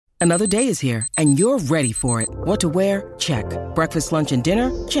Another day is here, and you're ready for it. What to wear? Check. Breakfast, lunch, and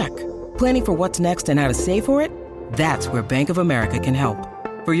dinner? Check. Planning for what's next and how to save for it? That's where Bank of America can help.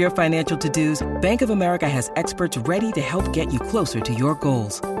 For your financial to-dos, Bank of America has experts ready to help get you closer to your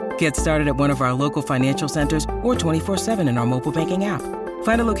goals. Get started at one of our local financial centers or 24/7 in our mobile banking app.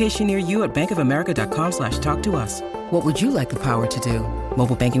 Find a location near you at bankofamerica.com/talktous. What would you like the power to do?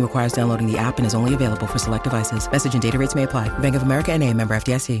 Mobile banking requires downloading the app and is only available for select devices. Message and data rates may apply. Bank of America N.A., member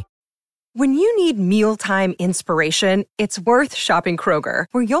FDIC. When you need mealtime inspiration, it's worth shopping Kroger,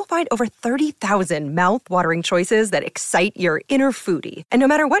 where you'll find over 30,000 mouth-watering choices that excite your inner foodie. And no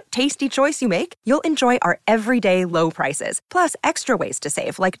matter what tasty choice you make, you'll enjoy our everyday low prices, plus extra ways to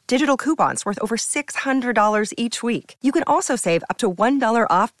save, like digital coupons worth over $600 each week. You can also save up to $1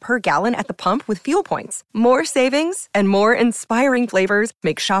 off per gallon at the pump with fuel points. More savings and more inspiring flavors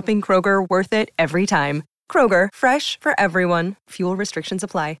make shopping Kroger worth it every time. Kroger, fresh for everyone. Fuel restrictions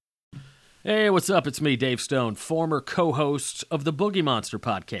apply. Hey, what's up? It's me, Dave Stone, former co-host of the Boogie Monster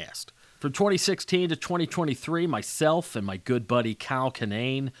podcast. From 2016 to 2023, myself and my good buddy Kyle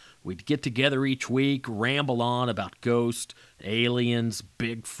Kinane, we'd get together each week, ramble on about ghosts, aliens,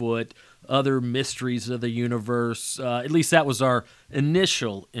 Bigfoot, other mysteries of the universe. At least that was our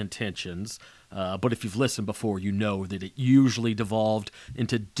initial intentions. But if you've listened before, you know that it usually devolved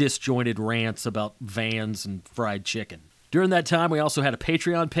into disjointed rants about vans and fried chicken. During that time, we also had a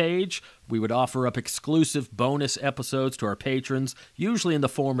Patreon page. We would offer up exclusive bonus episodes to our patrons, usually in the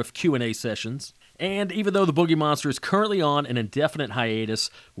form of Q&A sessions. And even though the Boogie Monster is currently on an indefinite hiatus,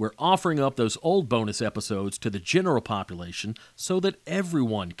 we're offering up those old bonus episodes to the general population so that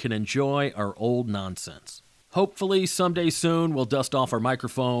everyone can enjoy our old nonsense. Hopefully, someday soon, we'll dust off our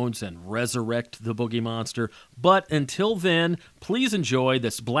microphones and resurrect the Boogie Monster. But until then, please enjoy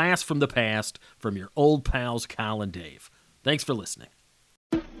this blast from the past from your old pals Kyle and Dave. Thanks for listening.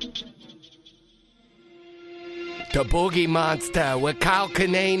 The Boogie Monster with Kyle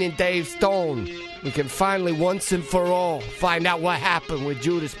Kinane and Dave Stone. We can finally, once and for all, find out what happened with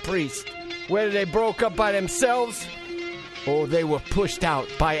Judas Priest. Whether they broke up by themselves or they were pushed out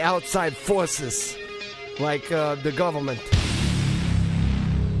by outside forces like the government.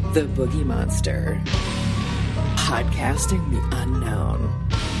 The Boogie Monster. Podcasting the unknown.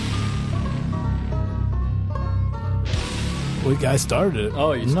 We guys started it.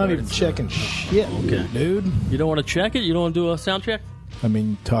 Oh, you I'm not even started, checking shit, okay, dude. You don't want to check it? You don't want to do a sound check? I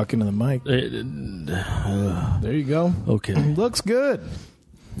mean, talking to the mic. There you go. Okay. Looks good.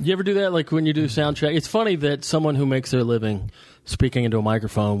 You ever do that, like when you do sound check? It's funny that someone who makes their living speaking into a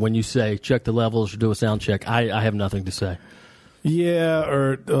microphone, when you say check the levels or do a sound check, I have nothing to say. Yeah,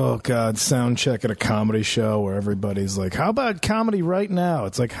 or, oh, God, sound check at a comedy show where everybody's like, how about comedy right now?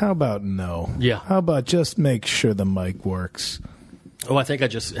 It's like, how about no? Yeah. How about just make sure the mic works? Oh, I think I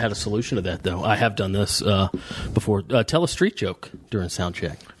just had a solution to that, though. I have done this before. Tell a street joke during sound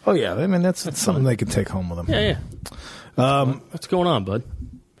check. Oh, yeah. I mean, that's something they can take home with them. Yeah. What's going on, bud?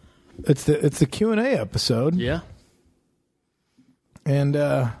 It's the Q&A episode. Yeah. And,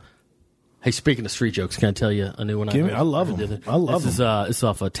 hey, speaking of street jokes, can I tell you a new one? I love them. I love them. This is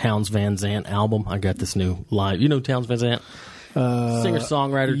off a Townes Van Zandt album. I got this new live. You know Townes Van Zandt?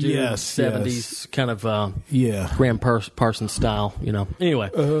 Singer-songwriter dude. Yes, 70s, kind of yeah. Graham Parsons style, you know.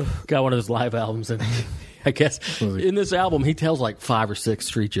 Anyway, got one of his live albums. And I guess in this album, he tells like 5 or 6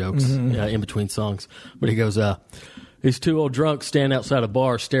 street jokes in between songs. But he goes, these two old drunks stand outside a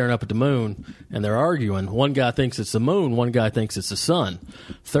bar staring up at the moon, and they're arguing. One guy thinks it's the moon, one guy thinks it's the sun.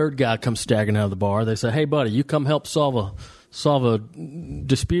 Third guy comes staggering out of the bar. They say, hey, buddy, you come help solve a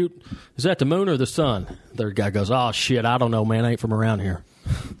dispute. Is that the moon or the sun? Third guy goes, oh, shit, I don't know, man. I ain't from around here.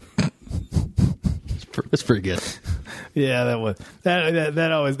 It's pretty good. Yeah,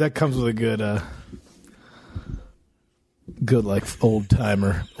 that comes with a good like old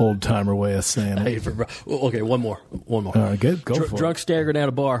timer way of saying it. Okay, one more. All right, good. Go for it. Drunk staggering at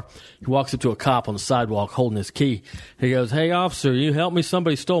a bar. He walks up to a cop on the sidewalk holding his key. He goes, hey, officer, you help me?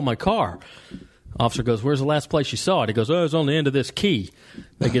 Somebody stole my car. Officer goes, where's the last place you saw it? He goes, oh, it's on the end of this key.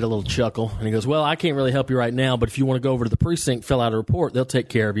 They get a little chuckle. And he goes, well, I can't really help you right now, but if you want to go over to the precinct, fill out a report, they'll take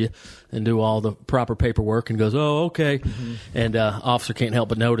care of you and do all the proper paperwork. And goes, oh, okay. Mm-hmm. And officer can't help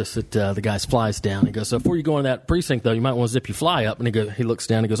but notice that the guy's fly's down. He goes, so before you go into that precinct, though, you might want to zip your fly up. And he looks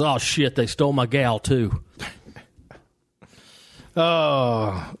down and goes, oh, shit, they stole my gal, too.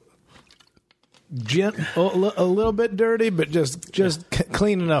 Oh, a little bit dirty, but just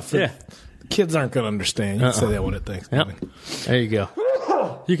clean enough that kids aren't going to understand. You can say that when it Thanksgiving. Yep. There you go.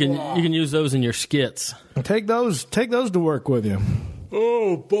 You can use those in your skits. Take those to work with you.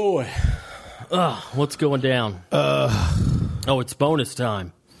 Oh boy. What's going down? It's bonus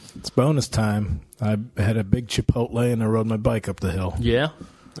time. It's bonus time. I had a big Chipotle and I rode my bike up the hill. Yeah,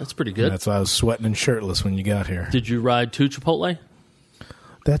 that's pretty good. And that's why I was sweating and shirtless when you got here. Did you ride to Chipotle?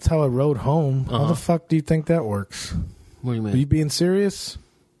 That's how I rode home. How the fuck do you think that works? What do you mean? Are you being serious?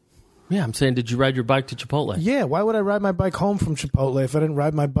 Yeah, I'm saying, did you ride your bike to Chipotle? Yeah, why would I ride my bike home from Chipotle if I didn't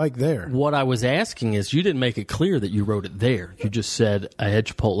ride my bike there? What I was asking is, you didn't make it clear that you rode it there. You just said, I had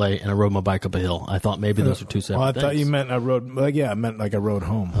Chipotle and I rode my bike up a hill. I thought maybe those were two separate things. I thought you meant I rode, I meant like I rode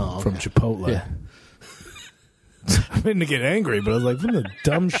home from Chipotle. Yeah. I didn't get angry, but I was like, what the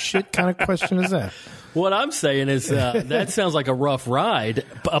dumb shit kind of question is that? What I'm saying is, that sounds like a rough ride,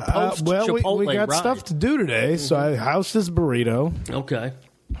 a post-Chipotle well, we got ride. stuff to do today, so I housed this burrito. Okay.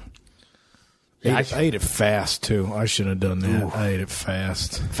 I ate it fast, too. I shouldn't have done that. Ooh. I ate it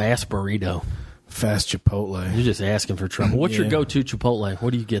fast. Fast burrito. Fast Chipotle. You're just asking for trouble. What's your go-to Chipotle?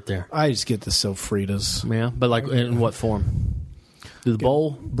 What do you get there? I just get the Sofritas. Yeah, but like in what form? The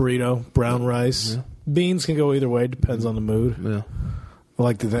bowl? Burrito, brown rice. Yeah. Beans can go either way. Depends on the mood. Yeah. I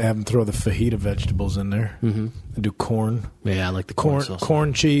like to have them throw the fajita vegetables in there. Mm-hmm. I do corn. Yeah, I like the corn sauce.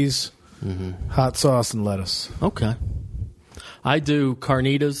 Corn cheese, hot sauce, and lettuce. Okay. I do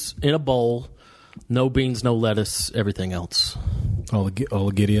carnitas in a bowl. No beans, no lettuce, everything else. All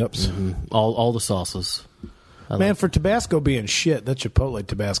the giddy-ups? Mm-hmm. All the sauces. Man, for Tabasco being shit, that Chipotle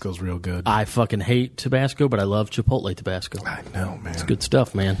Tabasco's real good. I fucking hate Tabasco, but I love Chipotle Tabasco. I know, man. It's good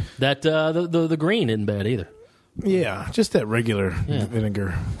stuff, man. That the green isn't bad either. Yeah, just that regular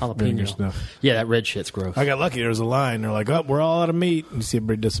vinegar stuff. Yeah, that red shit's gross. I got lucky. There was a line. They're like, oh, we're all out of meat. And you see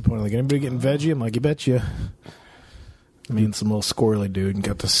everybody disappointed. Like, anybody getting veggie? I'm like, you betcha. Me and some little squirrely dude and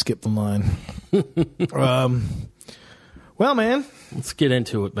got to skip the line. Well, man. Let's get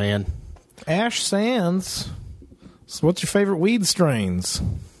into it, man. Ash Sands. So what's your favorite weed strains?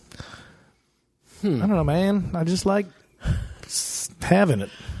 I don't know, man. I just like having it.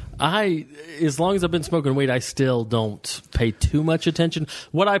 As long as I've been smoking weed, I still don't pay too much attention.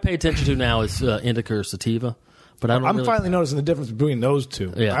 What I pay attention to now is indica or sativa. But I'm finally noticing the difference between those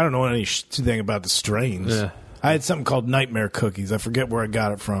two. Yeah. I don't know anything about the strains. Yeah. I had something called Nightmare Cookies. I forget where I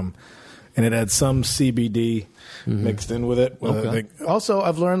got it from. And it had some CBD mixed in with it. Okay. Also,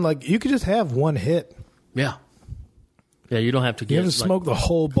 I've learned, like, you could just have one hit. Yeah. Yeah, you don't have to get... You have to smoke the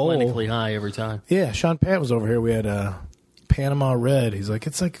whole bowl. Clinically high every time. Yeah, Sean Pat was over here. We had Panama Red. He's like,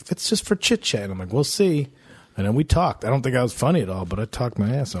 it's just for chit-chat. I'm like, we'll see. And then we talked. I don't think I was funny at all, but I talked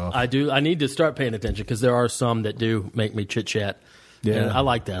my ass off. I do. I need to start paying attention because there are some that do make me chit-chat. Yeah. And I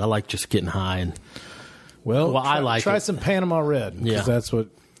like that. I like just getting high and... Try some Panama Red, because that's what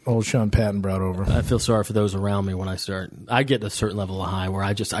old Sean Patton brought over. I feel sorry for those around me when I start. I get a certain level of high where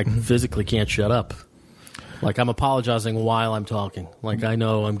I physically can't shut up. Like, I'm apologizing while I'm talking. Like, I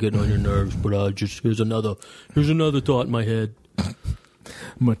know I'm getting on your nerves, but here's another thought in my head. I'm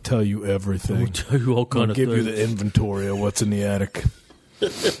going to tell you everything. I'm going to tell you all kind of things. Give you the inventory of what's in the attic.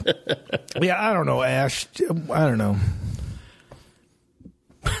 Yeah, I don't know, Ash. I don't know.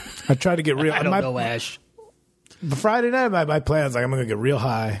 I try to get real. I don't know, Ash. Friday night, my plan's like, I'm going to get real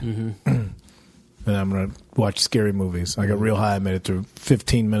high, and I'm going to watch scary movies. I got real high. I made it through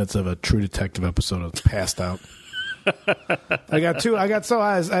 15 minutes of a True Detective episode. I was passed out. I got so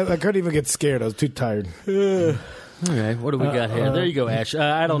high, I couldn't even get scared. I was too tired. Okay, what do we got here? There you go, Ash.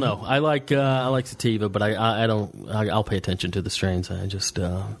 I don't know. I like sativa, but I don't. I'll pay attention to the strains. I'll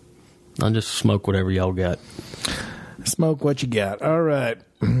just smoke whatever y'all got. Smoke what you got. All right.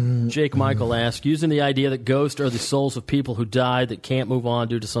 Jake Michael asks, using the idea that ghosts are the souls of people who died that can't move on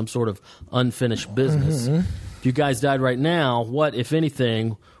due to some sort of unfinished business. If you guys died right now, what, if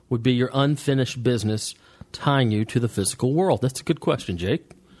anything, would be your unfinished business tying you to the physical world? That's a good question,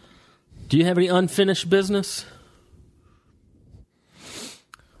 Jake. Do you have any unfinished business?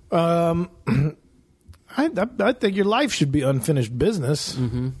 I think your life should be unfinished business.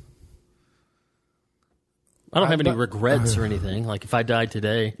 Mm-hmm. I don't have any regrets or anything. Like, if I died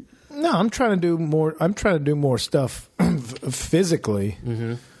today. No, I'm trying to do more. I'm trying to do more stuff physically,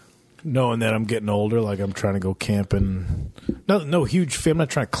 knowing that I'm getting older. Like, I'm trying to go camping. No huge. I'm not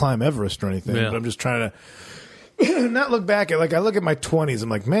trying to climb Everest or anything. But I'm just trying to not look back at. Like, I look at my 20s. I'm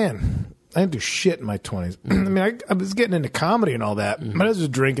like, man, I didn't do shit in my 20s. I mean, I was getting into comedy and all that. But I was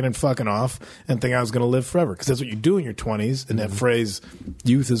just drinking and fucking off and thinking I was going to live forever, because that's what you do in your 20s. And that phrase,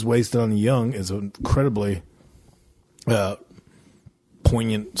 "youth is wasted on the young," is an incredibly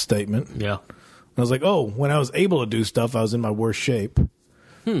poignant statement. Yeah. I was like, oh, when I was able to do stuff, I was in my worst shape.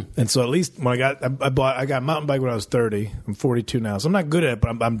 And so at least when I got a mountain bike when I was 30. I'm 42 now, so I'm not good at it,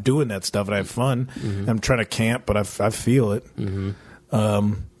 but I'm doing that stuff and I have fun. I'm trying to camp, but I feel it.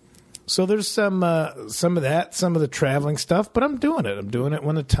 So there's some of that, some of the traveling stuff, but I'm doing it. I'm doing it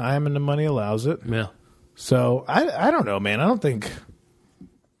when the time and the money allows it. Yeah. So I don't know, man. I don't think.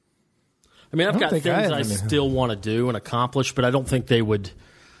 I mean, I've got things I still want to do and accomplish, but I don't think they would,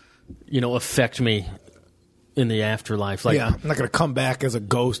 affect me in the afterlife. Like, yeah, I'm not going to come back as a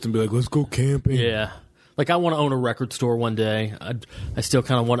ghost and be like, let's go camping. Yeah. Like, I want to own a record store one day. I still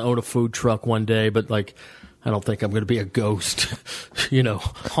kind of want to own a food truck one day, but, like, I don't think I'm going to be a ghost,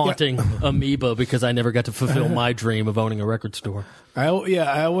 haunting amoeba because I never got to fulfill my dream of owning a record store. I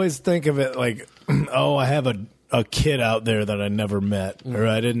always think of it like, I have a kid out there that I never met, or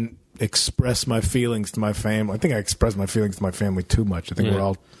I didn't express my feelings to my family. I think I expressed my feelings to my family too much. I think we're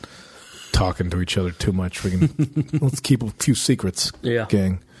all talking to each other too much. We can let's keep a few secrets,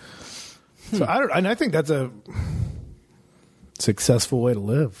 gang. So I think that's a successful way to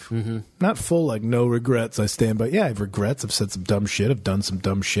live. Mm-hmm. Not full, like, no regrets. I stand by. Yeah, I have regrets. I've said some dumb shit. I've done some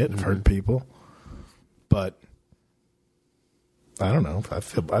dumb shit. I've hurt people. But I don't know.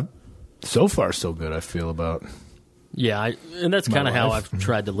 So far so good. I feel about. Yeah, and that's kind of how I've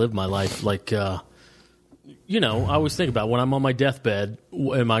tried to live my life. Like, I always think about when I'm on my deathbed.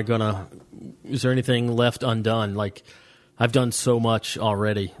 Is there anything left undone? Like, I've done so much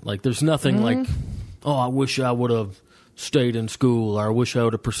already. Like, there's nothing like, I wish I would have stayed in school, or I wish I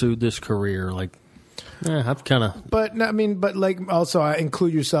would have pursued this career. Like, I've kind of. But like, also, I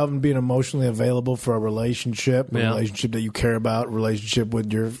include yourself in being emotionally available for a relationship, relationship that you care about, relationship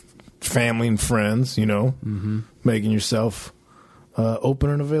with your family and friends. Making yourself open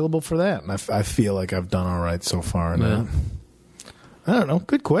and available for that. And I feel like I've done all right so far in that. I don't know.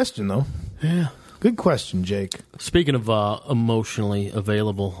 Good question, though. Yeah. Good question, Jake. Speaking of emotionally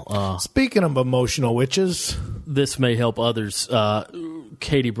available. Speaking of emotional witches. This may help others.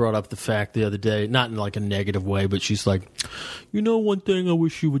 Katie brought up the fact the other day, not in like a negative way, but she's like, one thing I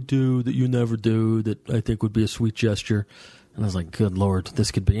wish you would do that you never do that I think would be a sweet gesture. And I was like, good Lord,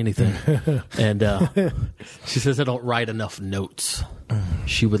 this could be anything. And she says I don't write enough notes.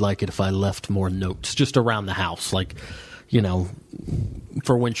 She would like it if I left more notes just around the house, like,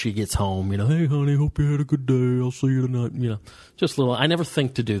 for when she gets home, hey, honey, hope you had a good day. I'll see you tonight. Just little. I never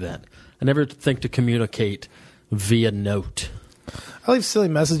think to do that. I never think to communicate via note. I leave silly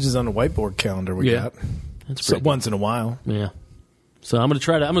messages on the whiteboard calendar we got. That's pretty once in a while. Yeah. So I'm going to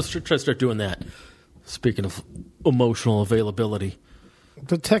try to start doing that. Speaking of emotional availability.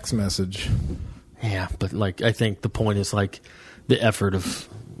 The text message. Yeah, but like I think the point is like the effort of,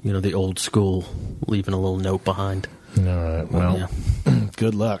 the old school leaving a little note behind. All right. Well,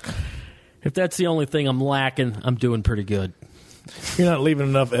 good luck. If that's the only thing I'm lacking, I'm doing pretty good. You're not leaving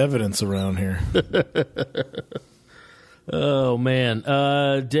enough evidence around here. Oh, man.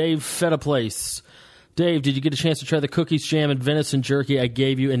 Dave Feta Place. Dave, did you get a chance to try the cookies, jam, and venison jerky I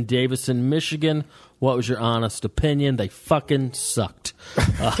gave you in Davison, Michigan? What was your honest opinion? They fucking sucked.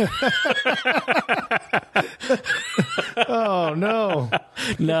 Oh, no.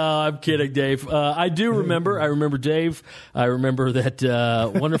 No, I'm kidding, Dave. I do remember. I remember Dave. I remember that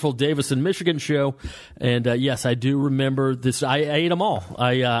wonderful Davison, Michigan show. And, yes, I do remember this. I ate them all.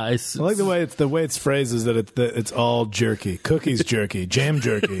 I like the way it's phrased is that it's all jerky. Cookies jerky, jam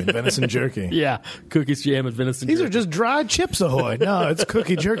jerky, and venison jerky. Yeah, cookies, jam, and venison jerky. These are just dried Chips Ahoy. No, it's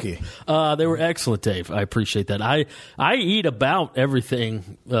cookie jerky. They were excellent, Dave. I appreciate that. I eat about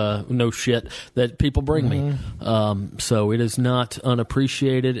everything, no shit, that people bring me. So it is not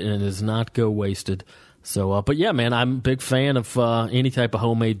unappreciated and it does not go wasted. So, but yeah, man, I'm a big fan of any type of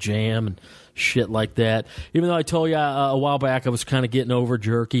homemade jam and shit like that. Even though I told you a while back I was kind of getting over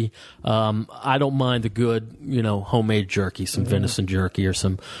jerky, I don't mind the good, homemade jerky, some venison jerky or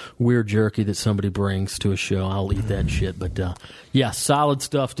some weird jerky that somebody brings to a show. I'll eat that shit. But yeah, solid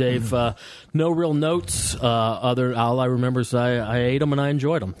stuff, Dave. No real notes. All I remember is I ate them and I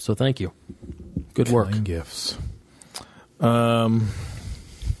enjoyed them. So thank you. Good work. Kind gifts. I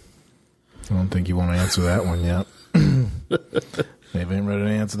don't think you want to answer that one yet. Maybe I'm ready to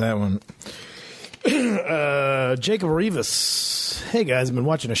answer that one. Jacob Rivas. Hey, guys, I've been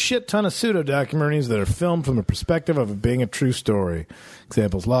watching a shit ton of pseudo-documentaries that are filmed from the perspective of it being a true story.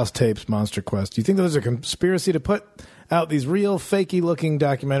 Examples, Lost Tapes, Monster Quest. Do you think there's a conspiracy to put out these real, fakey-looking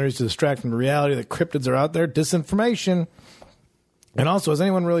documentaries to distract from the reality that cryptids are out there? Disinformation. And also, has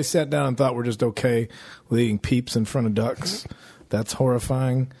anyone really sat down and thought we're just okay with eating Peeps in front of ducks? That's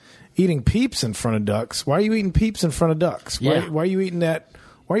horrifying. Eating Peeps in front of ducks? Why are you eating Peeps in front of ducks? Why are you eating that?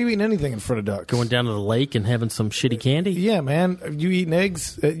 Why are you eating anything in front of ducks? Going down to the lake and having some shitty candy? Yeah, man. You eating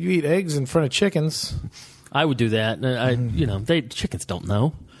eggs? You eat eggs in front of chickens? I would do that. Chickens don't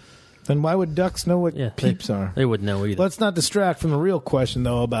know. Then why would ducks know what peeps are? They wouldn't know either. Let's not distract from the real question,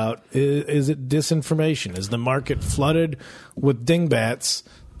 though, about is it disinformation? Is the market flooded with dingbats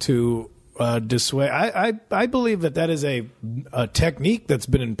to dissuade? I believe that is a technique that's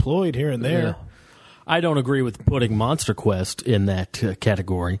been employed here and there. Yeah. I don't agree with putting Monster Quest in that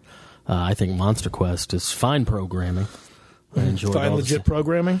category. I think Monster Quest is fine programming. I enjoy fine legit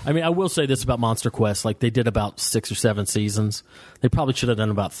programming. I mean, I will say this about Monster Quest: like they did about 6 or 7 seasons. They probably should have done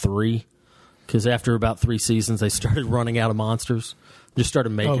about 3, because after about 3 seasons, they started running out of monsters. Just started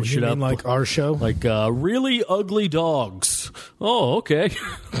making shit up, like our show, like really ugly dogs. Oh, okay,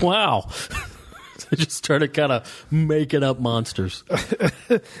 wow. They just started kind of making up monsters.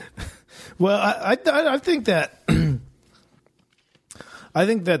 Well, I think that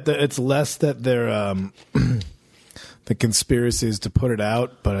it's less that they're the conspiracy is to put it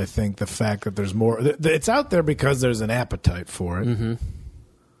out, but I think the fact that there's more, it's out there because there's an appetite for it. Mm-hmm.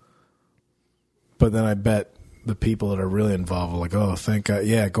 But then I bet the people that are really involved are like, oh, thank God,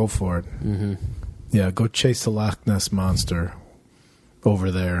 yeah, go for it. Mm-hmm. Yeah, go chase the Loch Ness Monster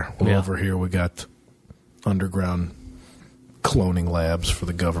over there. Well, over here we got underground cloning labs for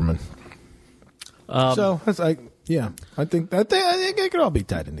the government. So that's I think it could all be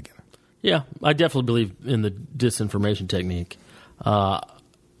tied in together. Yeah, I definitely believe in the disinformation technique. I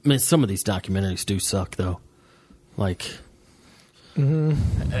mean, some of these documentaries do suck, though. Like,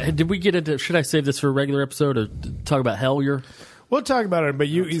 did we get into? Should I save this for a regular episode or talk about Hellier? We'll talk about it, but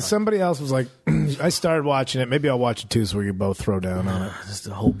somebody else was like, I started watching it. Maybe I'll watch it too, so we can both throw down on it. Just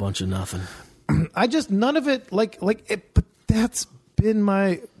a whole bunch of nothing. None of it like it. But that's been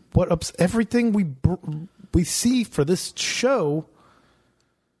everything we see for this show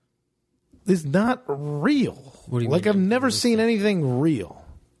is not real. What do you mean? I've never seen anything real.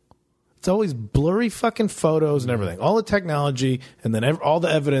 It's always blurry fucking photos and everything. All the technology and then all the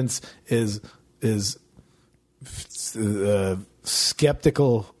evidence is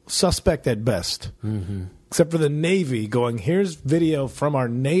skeptical, suspect at best. Mm-hmm. Except for the Navy going, here's video from our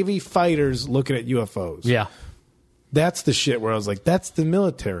Navy fighters looking at UFOs. Yeah. That's the shit where I was like, that's the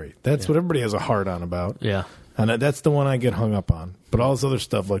military. That's what everybody has a hard on about. Yeah. And that's the one I get hung up on. But all this other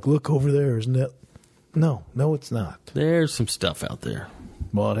stuff, like, look over there, isn't it? No, it's not. There's some stuff out there.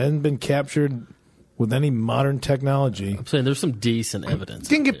 Well, it hasn't been captured with any modern technology. I'm saying there's some decent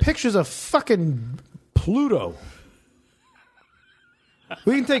evidence. You can get pictures of fucking Pluto.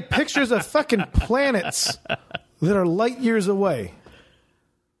 We can take pictures of fucking planets that are light years away.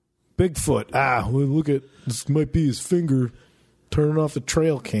 Bigfoot. Well, look at this. Might be his finger turning off the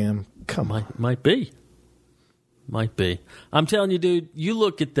trail cam. Come on. Might be. I'm telling you, dude, you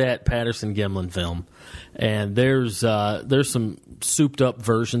look at that Patterson-Gimlin film, and there's some souped-up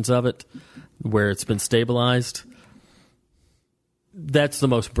versions of it where it's been stabilized. That's the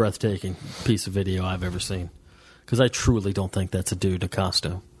most breathtaking piece of video I've ever seen, because I truly don't think that's a dude in a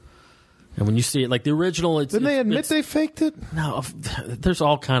costume. And when you see it, like the original... Didn't they admit they faked it? No, there's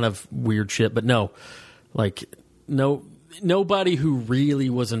all kind of weird shit, but no. Like, nobody who really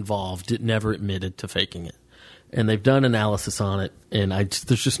was involved never admitted to faking it. And they've done analysis on it, and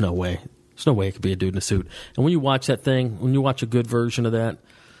there's just no way. There's no way it could be a dude in a suit. And when you watch that thing, when you watch a good version of that,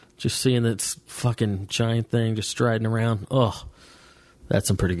 just seeing that fucking giant thing just striding around, that's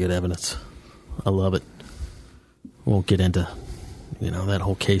some pretty good evidence. I love it. Won't get into, that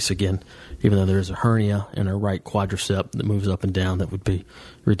whole case again, even though there is a hernia in her right quadricep that moves up and down. That would be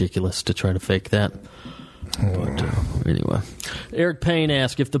ridiculous to try to fake that. But anyway, Eric Payne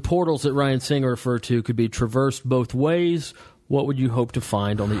asked, if the portals that Ryan Singer referred to could be traversed both ways, what would you hope to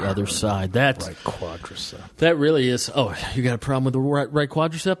find on the other side? That's right quadricep. That really is. Oh, you got a problem with the right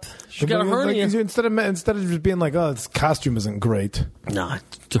quadricep? She got a hernia. Like, instead of just being like, this costume isn't great. Nah,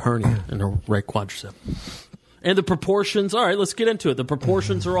 it's a hernia in her right quadricep. And the proportions, all right, let's get into it. The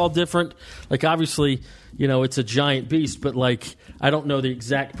proportions are all different. Like, obviously, it's a giant beast, but, like, I don't know the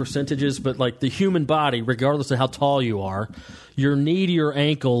exact percentages, but, like, the human body, regardless of how tall you are, your knee to your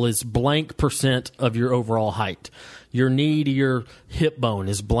ankle is blank % of your overall height. Your knee to your hip bone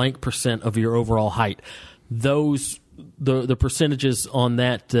is blank % of your overall height. The percentages on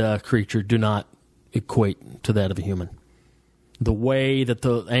that creature do not equate to that of a human. The way that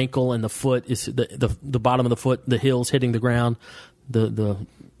the ankle and the foot is, the bottom of the foot, the heel's hitting the ground, the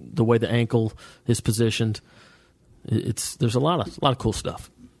way the ankle is positioned, there's a lot of cool stuff.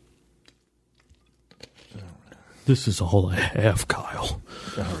 This is all I have, Kyle.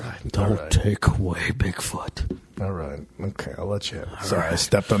 All right. Don't take away Bigfoot. All right. Okay, I'll let you have it. Sorry, I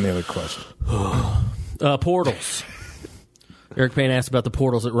stepped on the other question. Portals. Eric Payne asked about the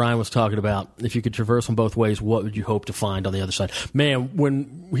portals that Ryan was talking about. If you could traverse them both ways, what would you hope to find on the other side? Man,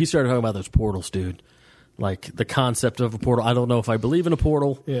 when he started talking about those portals, dude, like the concept of a portal, I don't know if I believe in a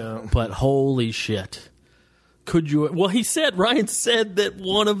portal, but holy shit. Could you? Well, Ryan said that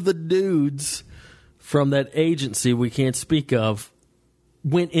one of the dudes from that agency we can't speak of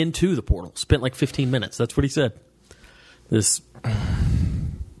went into the portal, spent like 15 minutes. That's what he said. This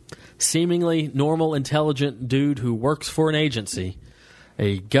seemingly normal, intelligent dude who works for an agency,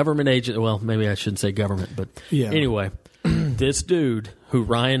 a government agent. Well, maybe I shouldn't say government, but anyway, this dude who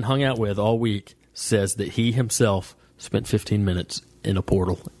Ryan hung out with all week says that he himself spent 15 minutes in a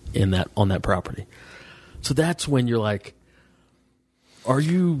portal on that property. So that's when you're like, are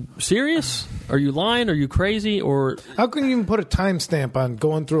you serious? Are you lying? Are you crazy? Or how can you even put a timestamp on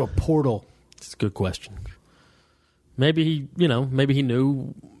going through a portal? It's a good question. Maybe he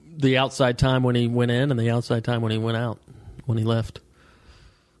knew the outside time when he went in and the outside time when he went out, when he left.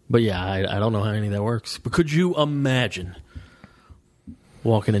 But yeah, I don't know how any of that works. But could you imagine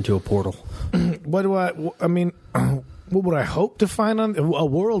walking into a portal? What would I hope to find on a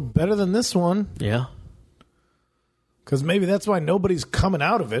world better than this one? Yeah. Because maybe that's why nobody's coming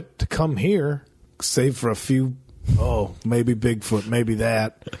out of it to come here, save for a few, maybe Bigfoot, maybe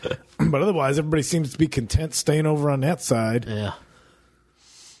that. But otherwise, everybody seems to be content staying over on that side. Yeah.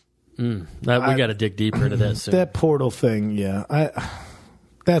 We got to dig deeper into that soon. That portal thing, yeah.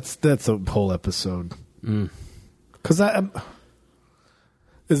 That's a whole episode. Because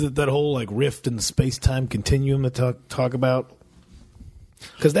is it that whole like rift in the space-time continuum to talk about?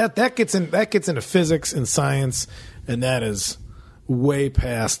 Because that gets into physics and science, and that is way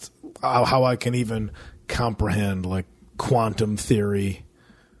past how I can even comprehend like quantum theory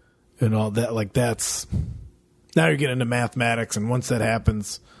and all that. Like that's now you're getting into mathematics, and once that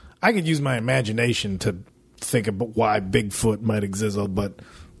happens, I could use my imagination to think about why Bigfoot might exist. But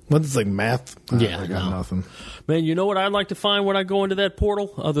once it's like math, I got nothing. Man, you know what I'd like to find when I go into that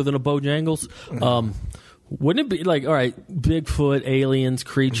portal, other than a Bojangles? Wouldn't it be like, all right, Bigfoot, aliens,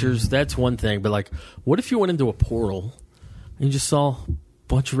 creatures, that's one thing. But like, what if you went into a portal and you just saw a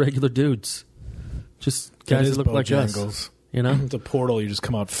bunch of regular dudes? Just guys that look like us. You know? It's a portal, you just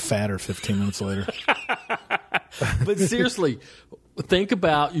come out fatter 15 minutes later. But seriously, think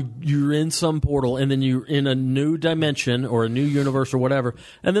about you're in some portal and then you're in a new dimension or a new universe or whatever,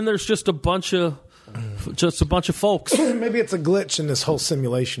 and then there's just a bunch of folks. Maybe it's a glitch in this whole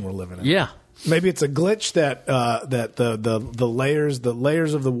simulation we're living in. Yeah. Maybe it's a glitch that the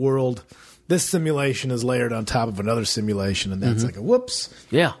layers of the world, this simulation is layered on top of another simulation, and that's like a whoops.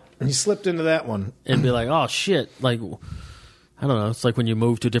 Yeah. And you slipped into that one. And be like, oh, shit. Like, I don't know. It's like when you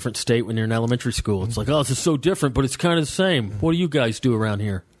move to a different state when you're in elementary school. It's like, oh, this is so different, but it's kind of the same. What do you guys do around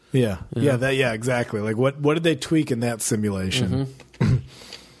here? Yeah. Yeah, exactly. Like, what did they tweak in that simulation?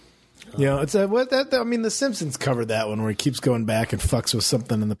 You know, it's the Simpsons covered that one where he keeps going back and fucks with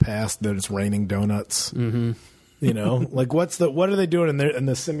something in the past that it's raining donuts. Mm-hmm. You know, like what are they doing in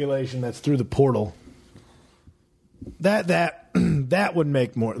the simulation that's through the portal? That would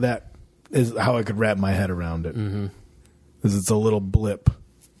make more. That is how I could wrap my head around it. Mm-hmm. Because it's a little blip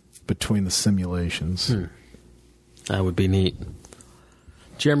between the simulations. That would be neat.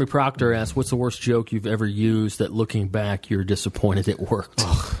 Jeremy Proctor asks, what's the worst joke you've ever used that looking back you're disappointed it worked?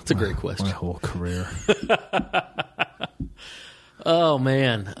 It's a great question. My whole career. Oh,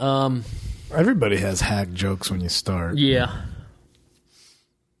 man. Everybody has hack jokes when you start. Yeah.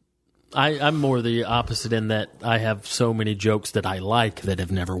 I'm more the opposite in that I have so many jokes that I like that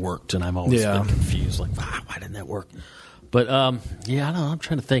have never worked, and I've always been confused. Like, why didn't that work? But, I don't know. I'm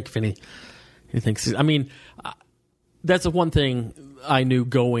trying to think if anything. I mean, that's the one thing I knew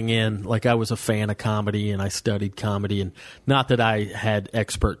going in. Like, I was a fan of comedy, and I studied comedy, and not that I had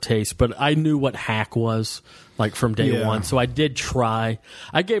expert taste, but I knew what hack was, like, from day one. So I did try.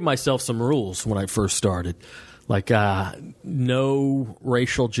 I gave myself some rules when I first started. Like, no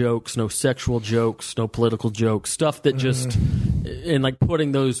racial jokes, no sexual jokes, no political jokes, stuff that just, and like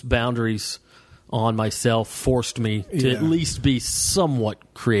putting those boundaries on myself forced me to at least be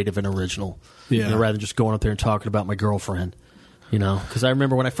somewhat creative and original. Yeah. You know, rather than just going up there and talking about my girlfriend, you know? Because I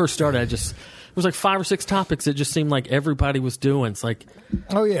remember when I first started, it was like 5 or 6 topics that just seemed like everybody was doing. It's like,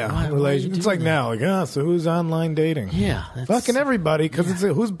 oh yeah, it's like now, like, so who's online dating? Yeah, fucking everybody, because it's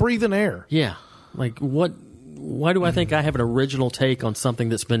who's breathing air. Yeah, like what? Why do I think I have an original take on something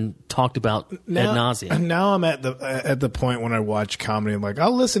that's been talked about ad nauseum? Now I'm at the point when I watch comedy, I'm like,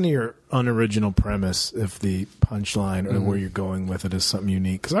 I'll listen to your unoriginal premise if the punchline or where you're going with it is something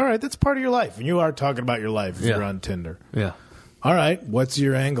unique. Because, all right, that's part of your life. And you are talking about your life if you're on Tinder. Yeah. All right, what's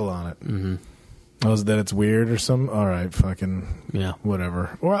your angle on it? Mm-hmm. Oh, that it's weird or something? All right, fucking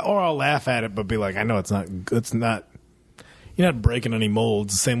whatever. Or I'll laugh at it, but be like, I know it's not. You're not breaking any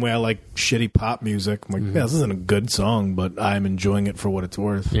molds. The same way I like shitty pop music. I'm like, this isn't a good song, but I'm enjoying it for what it's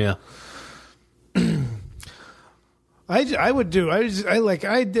worth. Yeah. I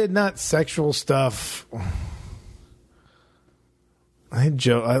did not sexual stuff. I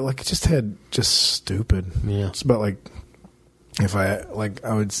just had stupid. Yeah. It's about like, if I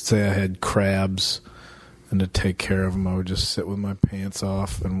would say I had crabs, and to take care of them, I would just sit with my pants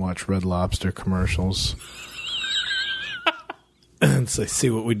off and watch Red Lobster commercials. And say,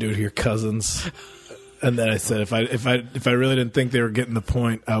 see what we do to your cousins. And then I said, if I really didn't think they were getting the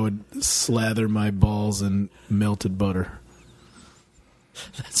point, I would slather my balls in melted butter.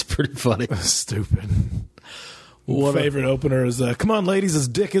 That's pretty funny. Stupid. Favorite opener is, come on, ladies, his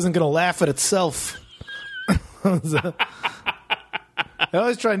dick isn't going to laugh at itself. I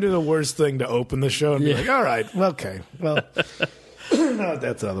always try and do the worst thing to open the show and be like, all right, okay, well... No,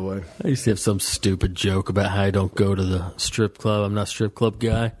 that's out of the way. I used to have some stupid joke about how I don't go to the strip club. I'm not a strip club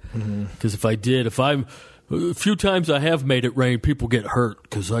guy. Because if I did, a few times I have made it rain, people get hurt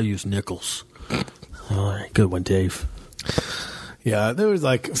because I use nickels. All right, good one, Dave. Yeah, there was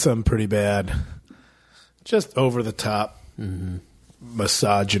like some pretty bad, just over the top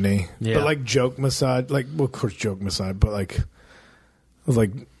misogyny. Yeah. But like joke massage, of course joke massage, but like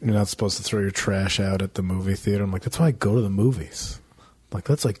you're not supposed to throw your trash out at the movie theater. I'm like, that's why I go to the movies. Like,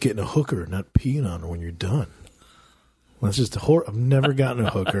 that's like getting a hooker, not peeing on her when you're done. That's just I've never gotten a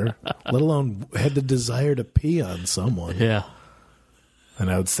hooker, let alone had the desire to pee on someone. Yeah. And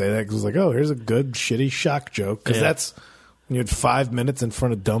I would say that because it was like, oh, here's a good shitty shock joke. Because that's when you had 5 minutes in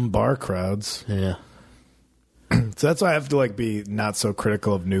front of dumb bar crowds. Yeah. So that's why I have to be not so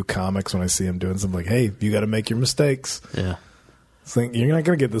critical of new comics when I see them doing something like, hey, you got to make your mistakes. Yeah. You're not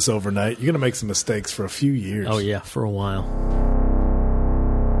going to get this overnight. You're going to make some mistakes for a few years. Oh, yeah, for a while.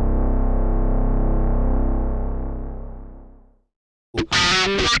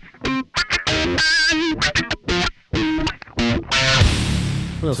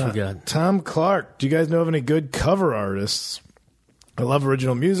 What else we got? Tom Clark. Do you guys know of any good cover artists? I love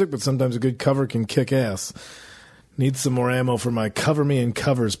original music, but sometimes a good cover can kick ass. Need some more ammo for my Cover Me in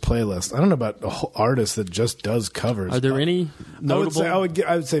Covers playlist. I don't know about a whole artist that just does covers. Are there any notable? I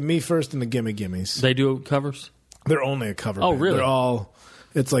would say Me First and the Gimme Gimmes. They do covers? They're only a cover band. Really? They're all...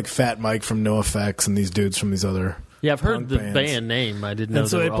 It's like Fat Mike from NoFX and these dudes from these other... Yeah, I've heard the bands. Band name. I didn't know. And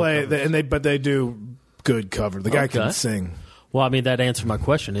so they play, but they do good cover. The guy can sing. Well, I mean, that answered my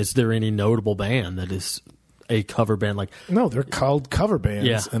question. Is there any notable band that is a cover band? No, they're called cover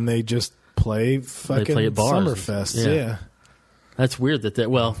bands, and they just play fucking at bars. Summerfest. Yeah. That's weird that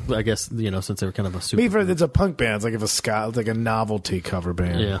well, I guess, since they were kind of a super... It's a punk band. It's like it's like a novelty cover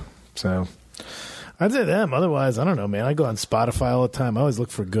band. Yeah. So I'd say them. Otherwise, I don't know, man. I go on Spotify all the time. I always look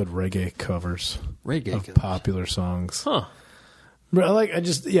for good reggae covers. Of popular songs. Huh. But I like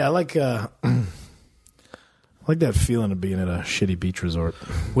that feeling of being at a shitty beach resort.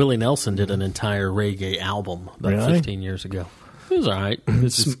 Willie Nelson did an entire reggae album about 15 years ago. It was all right.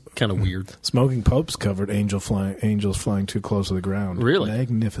 It's just kind of weird. Smoking Popes covered Angels Flying Too Close to the Ground. Really?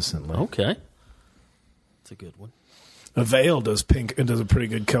 Magnificently. Okay. That's a good one. Avail does a pretty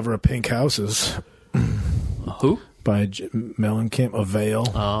good cover of Pink Houses. Who? By Mellencamp. Avail.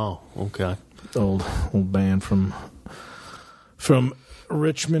 Oh, okay. Old band from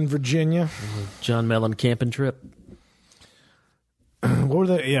Richmond, Virginia. John Mellencamp and Trip. What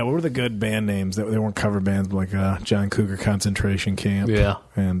were the good band names that they weren't cover bands, but like John Cougar Concentration Camp? Yeah.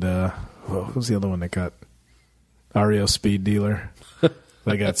 And what was the other one that got REO Speed Dealer?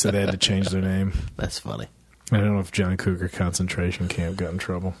 They had to change their name. That's funny. I don't know if John Cougar Concentration Camp got in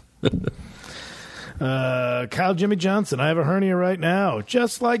trouble. Kyle Jimmy Johnson, I have a hernia right now,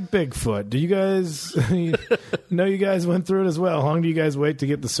 just like Bigfoot. Do you guys know you guys went through it as well? How long do you guys wait to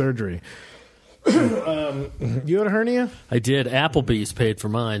get the surgery? You had a hernia? I did. Applebee's paid for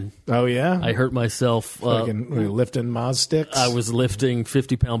mine. Oh, yeah? I hurt myself. Lifting Moz sticks? I was lifting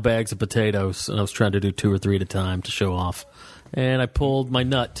 50-pound bags of potatoes, and I was trying to do 2 or 3 at a time to show off. And I pulled my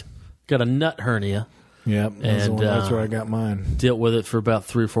nut. Got a nut hernia. Yep, that's where I got mine. Dealt with it for about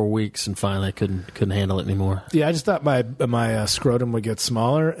 3 or 4 weeks, and finally I couldn't handle it anymore. Yeah, I just thought my scrotum would get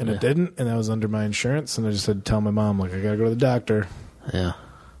smaller, and it didn't, and that was under my insurance, and I just had to tell my mom, I got to go to the doctor. Yeah.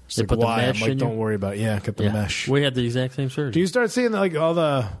 She's like, why? I'm like, don't worry about it. Yeah, get the mesh. We had the exact same surgery. Do you start seeing all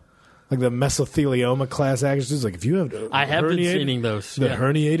the mesothelioma class actresses? Like, if you have I have been seeing those. The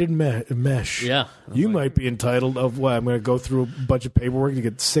herniated mesh. Yeah. You might be entitled of what? I'm going to go through a bunch of paperwork to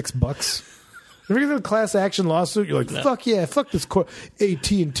get $6. If you get a class action lawsuit, you're like, fuck yeah, fuck this court.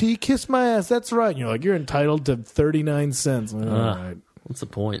 AT&T, kiss my ass. That's right. And you're like, you're entitled to 39 cents. All right. What's the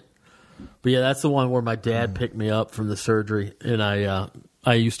point? But yeah, that's the one where my dad picked me up from the surgery, and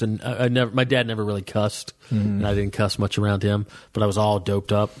my dad never really cussed, and I didn't cuss much around him, but I was all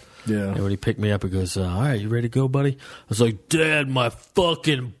doped up. Yeah. And when he picked me up, he goes, all right, you ready to go, buddy? I was like, Dad, my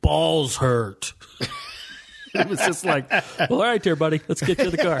fucking balls hurt. It was just like, well, all right there, buddy. Let's get you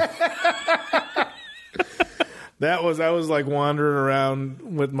in the car. I was like wandering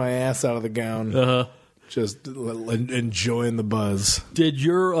around with my ass out of the gown. Just enjoying the buzz. Did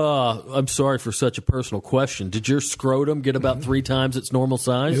your, I'm sorry for such a personal question, did your scrotum get about 3 times its normal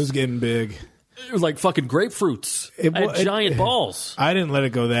size? It was getting big. It was like fucking grapefruits. It had giant balls. I didn't let it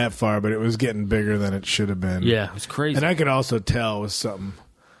go that far, but it was getting bigger than it should have been. Yeah, it was crazy. And I could also tell it was something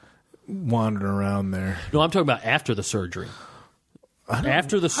wandering around there. No, I'm talking about after the surgery.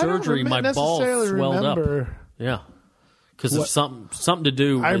 After the surgery, my balls swelled up. Yeah. Because of something to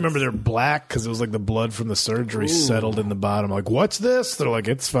do with... I remember they're black because it was like the blood from the surgery settled in the bottom. Like, what's this? They're like,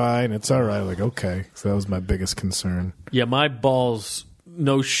 it's fine. It's all right. I'm like, okay. So that was my biggest concern. Yeah, my balls,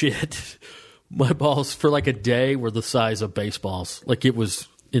 no shit. My balls for like a day were the size of baseballs. Like, it was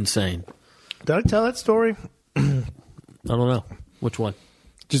insane. Did I tell that story? I don't know. Which one?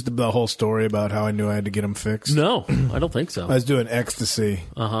 Just the whole story about how I knew I had to get them fixed? No, I don't think so. I was doing ecstasy.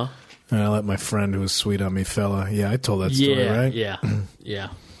 Uh-huh. And I let my friend who was sweet on me I told that story, right? Yeah, yeah.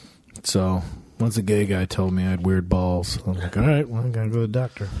 So, once a gay guy told me I had weird balls, I'm like, all right, well, I got to go to the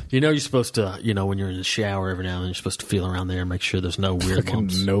doctor. You know, you're supposed to, when you're in the shower every now and then, you're supposed to feel around there and make sure there's no weird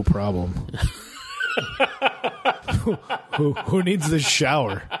lumps. No problem. Who needs this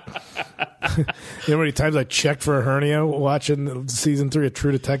shower? You know how many times I checked for a hernia watching season 3 of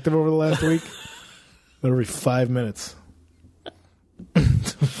True Detective over the last week? Every 5 minutes.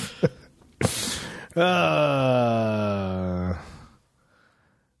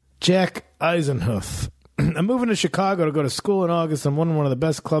 Jack Eisenhuth. I'm moving to Chicago to go to school in August. I'm wondering one of the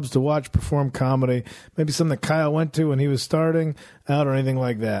best clubs to watch perform comedy. Maybe something that Kyle went to when he was starting out or anything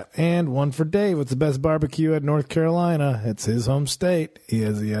like that. And one for Dave. What's the best barbecue at North Carolina? It's his home state. He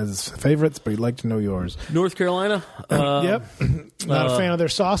has favorites, but he'd like to know yours. North Carolina? Yep. Not a fan of their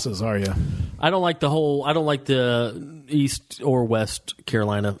sauces, are you? I don't like the East or West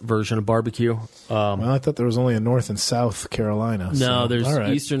Carolina version of barbecue. Well, I thought there was only a North and South Carolina. No, there's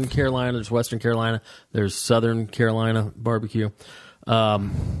Eastern Carolina, there's Western Carolina, there's Southern Carolina barbecue.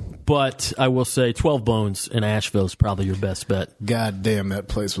 But I will say 12 Bones in Asheville is probably your best bet. God damn, that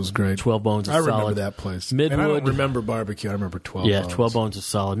place was great. 12 Bones is solid. I remember that place. Midwood, and I don't remember barbecue. I remember 12 Bones. Yeah, 12 Bones is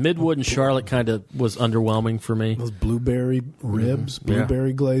solid. Midwood and Charlotte kind of was underwhelming for me. Those blueberry ribs,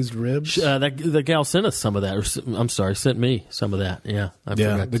 blueberry glazed ribs. The gal sent us some of that. Sent me some of that. Yeah, I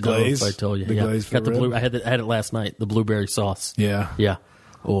forgot the glaze. I told you. The glaze for got the blue. I had it last night. The blueberry sauce. Yeah. Yeah.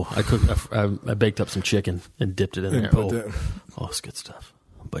 Oh, I baked up some chicken and dipped it in there. It's good stuff.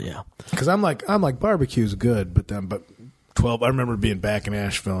 But yeah, because I'm like barbecue's good, but 12. I remember being back in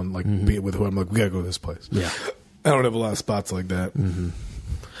Asheville and being with who I'm like, we gotta go to this place. Yeah, I don't have a lot of spots like that. Mm-hmm.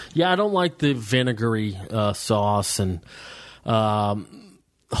 Yeah, I don't like the vinegary sauce, and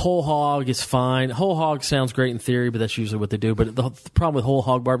whole hog is fine. Whole hog sounds great in theory, but that's usually what they do. But the problem with whole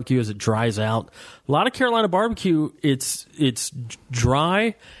hog barbecue is it dries out. A lot of Carolina barbecue, it's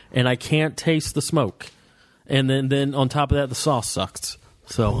dry, and I can't taste the smoke. And then on top of that, the sauce sucks.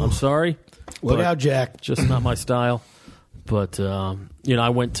 So I'm sorry. Look out, Jack. Just not my style. But, I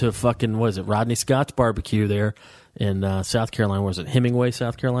went to Rodney Scott's barbecue there in South Carolina. Was it Hemingway,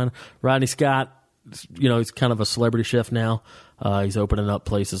 South Carolina? Rodney Scott, he's kind of a celebrity chef now. He's opening up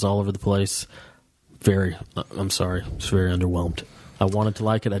places all over the place. I'm sorry. It's very underwhelmed. I wanted to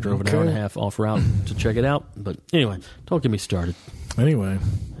like it. I drove an hour and a half off route to check it out. But anyway, don't get me started. Anyway,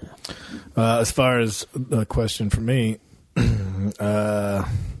 as far as a question for me, I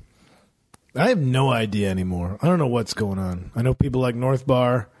have no idea anymore. I don't know what's going on. I know people like North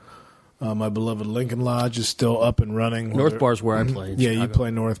Bar. My beloved Lincoln Lodge is still up and running. North Bar's where I play. Yeah, you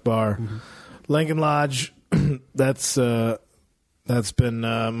play North Bar. Mm-hmm. Lincoln Lodge, that's been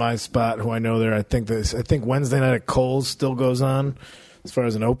my spot. Who I know there. I think Wednesday night at Cole's still goes on as far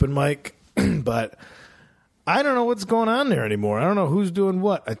as an open mic, but I don't know what's going on there anymore. I don't know who's doing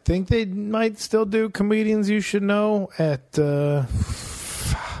what. I think they might still do Comedians You Should Know at.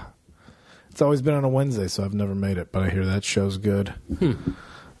 It's always been on a Wednesday, so I've never made it, but I hear that show's good.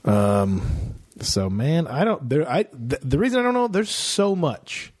 So man, I don't. The reason I don't know, there's so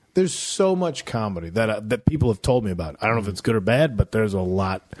much comedy that people have told me about. I don't know if it's good or bad, but there's a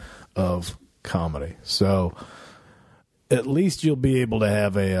lot of comedy. So at least you'll be able to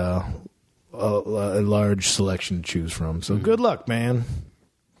have a a large selection to choose from. So good luck, man.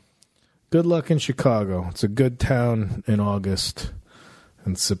 Good luck in Chicago. It's a good town in August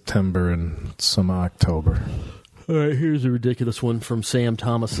and September and some October. All right, here's a ridiculous one from Sam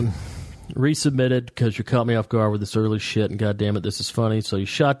Thomason. Resubmitted because you caught me off guard with this early shit, and goddamn it, this is funny. So you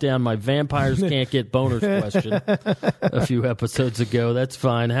shot down my vampires can't get boners question a few episodes ago. That's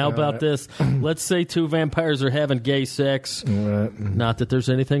fine. How about this? Let's say two vampires are having gay sex. Right. Not that there's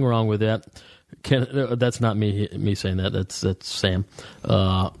anything wrong with that. That's not me saying that. That's Sam.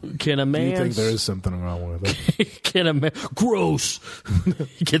 Can a man? Do you think there is something wrong with it? Can a man? Gross.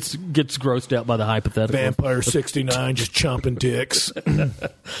 He gets grossed out by the hypothetical. Vampire 69 just chomping dicks.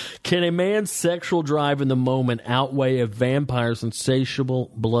 Can a man's sexual drive in the moment outweigh a vampire's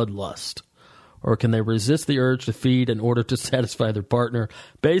insatiable bloodlust? Or can they resist the urge to feed in order to satisfy their partner?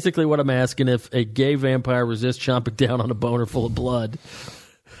 Basically what I'm asking, if a gay vampire resists chomping down on a boner full of blood,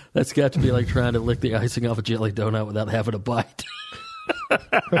 that's got to be like trying to lick the icing off a jelly donut without having a bite.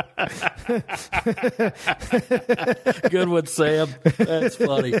 Good one, Sam. That's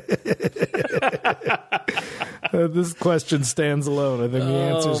funny. This question stands alone. I think the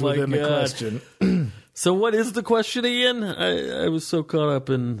answer's within the question. So what is the question, Ian? I was so caught up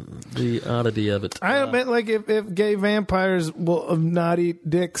in the oddity of it. I meant like if gay vampires will not eat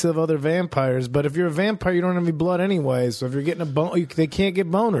dicks of other vampires, but if you're a vampire, you don't have any blood anyway. So if you're getting a bone, they can't get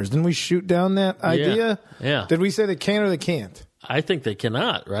boners. Didn't we shoot down that idea? Yeah. Did we say they can or they can't? I think they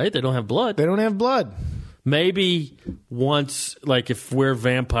cannot, right? They don't have blood. They don't have blood. Maybe once, like if we're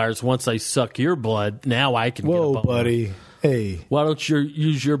vampires, once I suck your blood, now I can get a boner. Whoa, buddy. Hey. Why don't you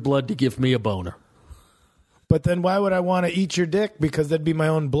use your blood to give me a boner? But then why would I want to eat your dick? Because that'd be my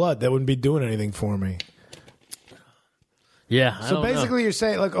own blood. That wouldn't be doing anything for me. Yeah. So basically you're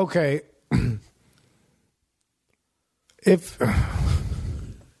saying, like, okay, if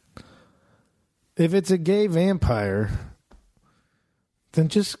it's a gay vampire, then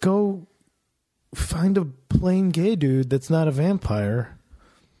just go find a plain gay dude that's not a vampire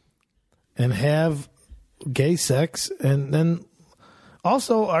and have gay sex, and then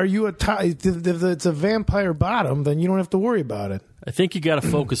also, are you if it's a vampire bottom, then you don't have to worry about it. I think you got to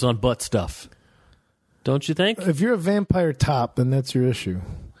focus on butt stuff. Don't you think? If you're a vampire top, then that's your issue.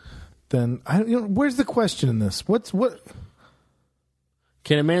 Then where's the question in this? What?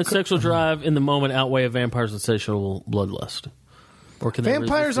 Can a man's sexual drive in the moment outweigh a vampire's insatiable bloodlust? Or can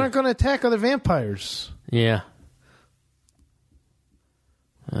vampires aren't going to attack other vampires? Yeah.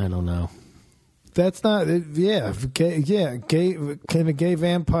 I don't know. That's not, yeah. Can a gay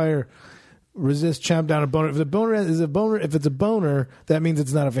vampire resist chomp down a boner? If it's a boner, that means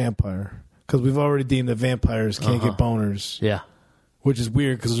it's not a vampire, because we've already deemed that vampires can't get boners. Yeah, which is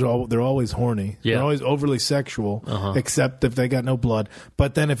weird because they're always horny. Yeah, they're always overly sexual, except if they got no blood.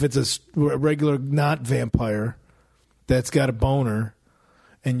 But then if it's a regular not vampire that's got a boner,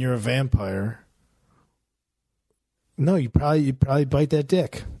 and you're a vampire, no, you probably bite that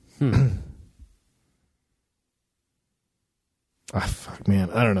dick. Ah, fuck, man.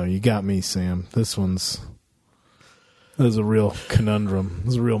 I don't know. You got me, Sam. This is a real conundrum.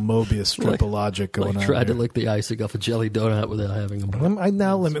 This is a real Mobius strip of logic going on. Tried to lick the icing off a jelly donut without having a blood.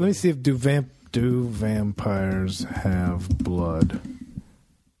 Let me see if do vampires have blood?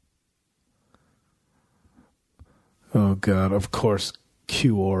 Oh God! Of course,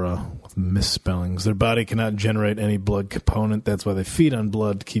 Q-Aura with misspellings. Their body cannot generate any blood component. That's why they feed on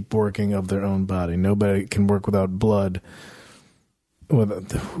blood to keep working of their own body. Nobody can work without blood.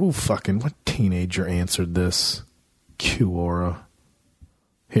 What teenager answered this? Q-Aura.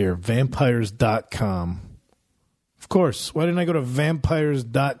 Here, vampires.com. Of course. Why didn't I go to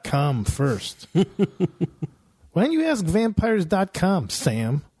vampires.com first? Why didn't you ask vampires.com,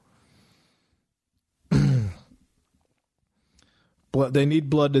 Sam? They need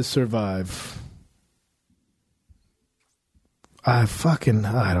blood to survive. I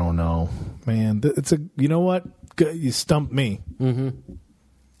don't know, man. You know what? You stumped me. Mm-hmm.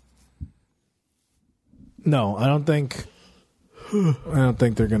 No, I don't think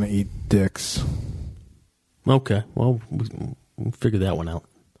they're going to eat dicks. Okay, well, we'll figure that one out.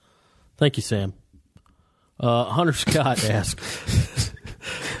 Thank you, Sam. Hunter Scott asked,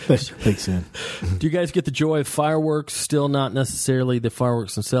 Thanks, Sam. do you guys get the joy of fireworks? Still not necessarily the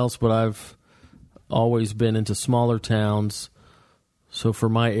fireworks themselves, but I've always been into smaller towns. So for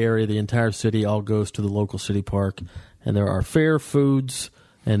my area, the entire city all goes to the local city park, and there are fair foods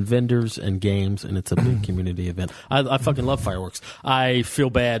and vendors and games, and it's a big community event. I fucking love fireworks. I feel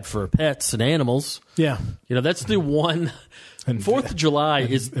bad for pets and animals. Yeah. That's the one. And 4th of July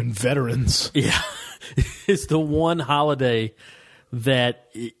and veterans. Yeah. It's the one holiday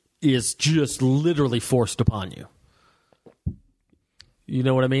that is just literally forced upon you. You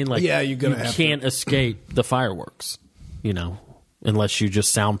know what I mean? Like, Yeah, you can't escape the fireworks, unless you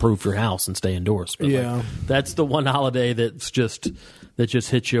just soundproof your house and stay indoors. But that's the one holiday that just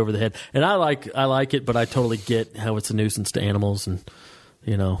hits you over the head. And I like it, but I totally get how it's a nuisance to animals and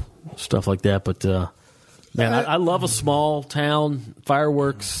stuff like that. But man, I love a small town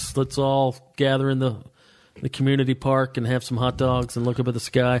fireworks. Let's all gather in the community park and have some hot dogs and look up at the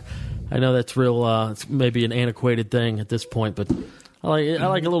sky. I know that's real. It's maybe an antiquated thing at this point, but I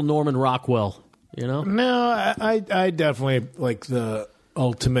like a little Norman Rockwell. No, I definitely like the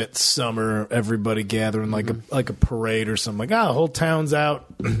ultimate summer. Everybody gathering like a parade or something. Like, the whole town's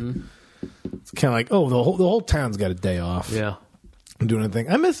out. Mm-hmm. It's kind of like, the whole town's got a day off. Yeah. Doing anything.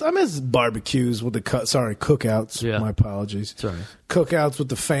 I miss barbecues with cookouts. Yeah. My apologies. Sorry. Cookouts with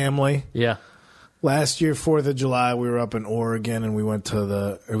the family. Yeah. Last year, 4th of July, we were up in Oregon, and we went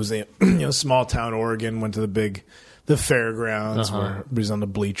to it was a small town Oregon, went to the fairgrounds where everybody's on the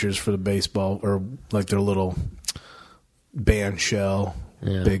bleachers for the baseball, or like their little band shell,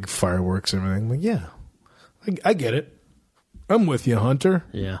 big fireworks and everything. Like, yeah, I get it. I'm with you, Hunter.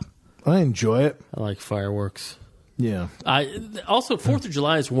 Yeah. I enjoy it. I like fireworks. Yeah. Also, 4th of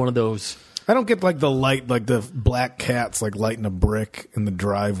July is one of those. I don't get like the black cats like lighting a brick in the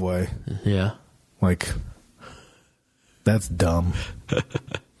driveway. Yeah. Like, that's dumb.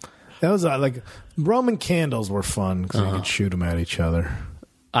 That was like Roman candles were fun because you could shoot them at each other.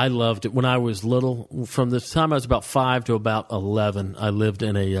 I loved it when I was little. From the time I was about 5 to about 11, I lived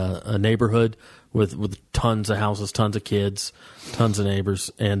in a neighborhood with tons of houses, tons of kids, tons of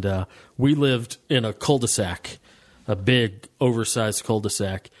neighbors, and we lived in a cul-de-sac, a big, oversized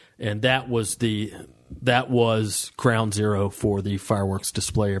cul-de-sac, and that was ground zero for the fireworks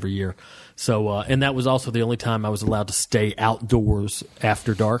display every year. So, and that was also the only time I was allowed to stay outdoors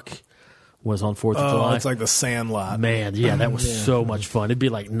after dark. Was on 4th of July. It's like the Sandlot. Man, yeah, that was so much fun. It'd be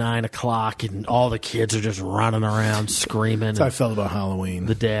like 9 o'clock, and all the kids are just running around screaming. That's how I felt about Halloween.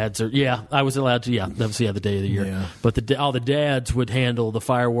 The dads are, I was allowed to, that was the day of the year. Yeah. But all the dads would handle the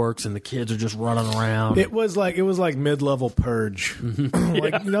fireworks, and the kids are just running around. It was like mid-level Purge.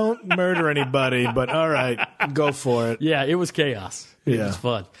 Like, don't murder anybody, but all right, go for it. Yeah, it was chaos. It was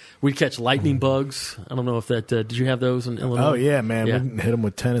fun. We'd catch lightning bugs. I don't know if that... did you have those in Illinois? Oh, yeah, man. Yeah. We'd hit them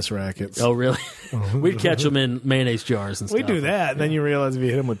with tennis rackets. Oh, really? We'd catch them in mayonnaise jars and stuff. We do that, and then you realize if you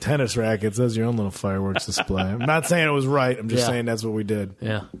hit them with tennis rackets, that's your own little fireworks display. I'm not saying it was right. I'm just saying that's what we did.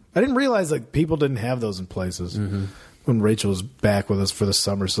 Yeah. I didn't realize like people didn't have those in places. Mm-hmm. When Rachel was back with us for the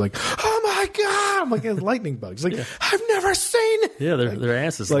summer, she's like, oh, my God. I'm like, it's lightning bugs. She's like, I've never seen it. Yeah, their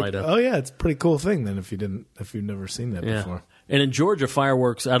asses light up. Oh, yeah, it's a pretty cool thing then if you've never seen that before. And in Georgia,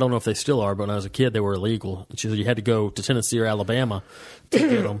 fireworks, I don't know if they still are, but when I was a kid, they were illegal. You had to go to Tennessee or Alabama to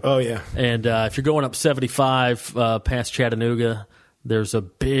get them. Oh, yeah. And if you're going up 75 past Chattanooga, there's a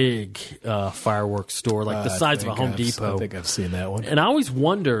big fireworks store, like the size of a Home Depot. I think I've seen that one. And I always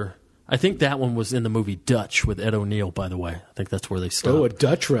wonder, I think that one was in the movie Dutch with Ed O'Neill, by the way. I think that's where they stopped. Oh, a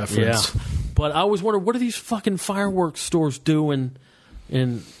Dutch reference. Yeah. But I always wonder, what are these fucking fireworks stores doing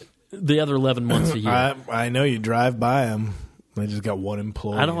in the other 11 months a year? I know you drive by them. They just got one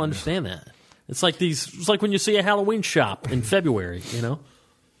employee. I don't understand that. It's like when you see a Halloween shop in February,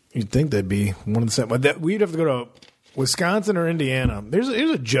 You'd think they'd be one of the same. But we'd have to go to Wisconsin or Indiana. Here's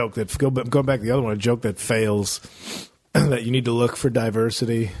a joke that, going back to the other one, a joke that fails, that you need to look for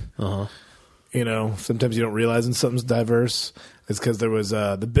diversity. Uh-huh. Sometimes you don't realize when something's diverse. It's because there was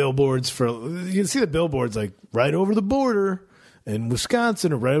the billboards for, you can see the billboards like right over the border in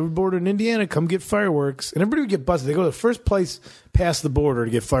Wisconsin or right over the border in Indiana, come get fireworks. And everybody would get busted. They go to the first place past the border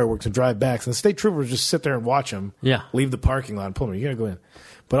to get fireworks and drive back. And the state troopers just sit there and watch them. Yeah. Leave the parking lot and pull them. You got to go in.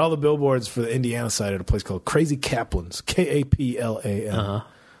 But all the billboards for the Indiana side at a place called Crazy Kaplan's. Kaplan. Uh-huh.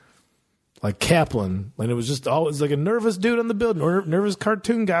 Like Kaplan. And it was just always like a nervous dude on the building or nervous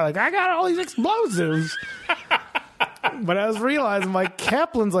cartoon guy. Like, I got all these explosives. But I was realizing, like,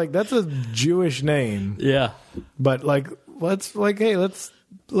 Kaplan's like, that's a Jewish name. Yeah. But, like, let's look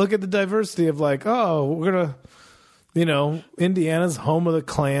at the diversity of, like, we're going to, Indiana's home of the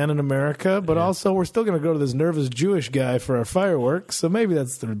Klan in America, but also we're still going to go to this nervous Jewish guy for our fireworks. So maybe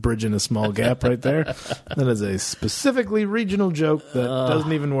that's the bridging a small gap right there. That is a specifically regional joke that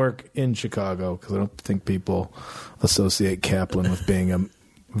doesn't even work in Chicago because I don't think people associate Kaplan with being a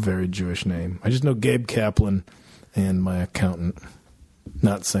very Jewish name. I just know Gabe Kaplan and my accountant.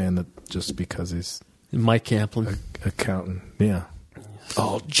 Not saying that just because he's Mike Kaplan, accountant. Yeah,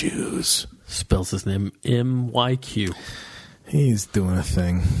 all Jews. Spells his name M-Y-Q. He's doing a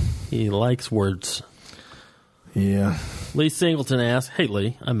thing. He likes words. Yeah. Lee Singleton asks, hey,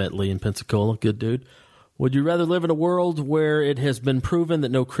 Lee, I met Lee in Pensacola. Good dude. Would you rather live in a world where it has been proven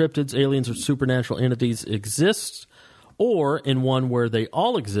that no cryptids, aliens, or supernatural entities exist, or in one where they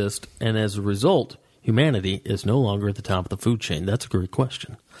all exist, and as a result, humanity is no longer at the top of the food chain? That's a great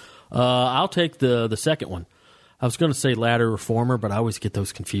question. I'll take the second one. I was going to say ladder or former, but I always get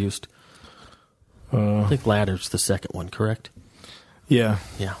those confused. I think ladder's the second one, correct? Yeah.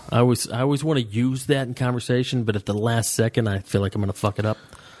 Yeah. I always want to use that in conversation, but at the last second, I feel like I'm going to fuck it up.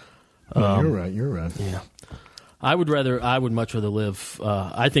 You're right. Yeah. I would much rather live.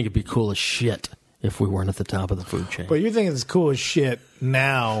 I think it'd be cool as shit if we weren't at the top of the food chain. But you think it's cool as shit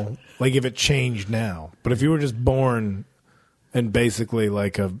now, like if it changed now. But if you were just born and basically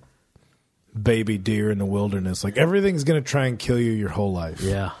like a baby deer in the wilderness, like everything's going to try and kill you your whole life.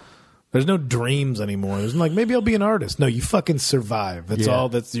 Yeah. There's no dreams anymore. There's like, maybe I'll be an artist. No, you fucking survive. That's all.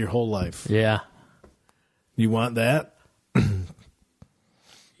 That's your whole life. Yeah. You want that?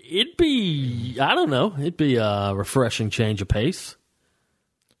 It'd be, I don't know, it'd be a refreshing change of pace.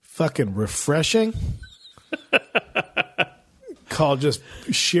 Fucking refreshing? Call just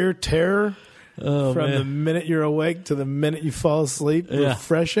sheer terror from the minute you're awake to the minute you fall asleep. Yeah.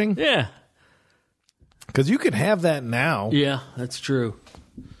 Refreshing? Yeah. Because you can have that now. Yeah, that's true.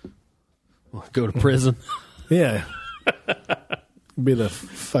 Go to prison. Yeah. Be the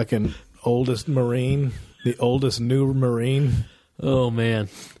fucking oldest Marine, the oldest new Marine. Oh, man.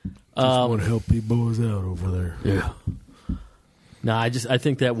 Just want to help you boys out over there. Yeah. No, I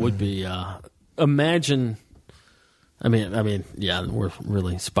think that would be, imagine, I mean, yeah, we're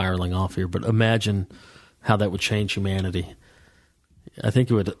really spiraling off here, but imagine how that would change humanity. I think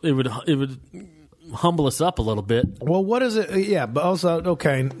it would humble us up a little bit. Well, what is it? Yeah, but also,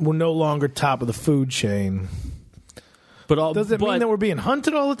 okay, we're no longer top of the food chain. But does it mean that we're being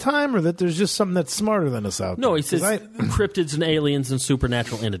hunted all the time, or that there's just something that's smarter than us out there? No, he says cryptids and aliens and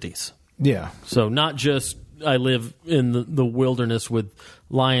supernatural entities. Yeah. So not just I live in the wilderness with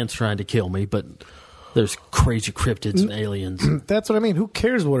lions trying to kill me, but there's crazy cryptids and aliens. That's what I mean. Who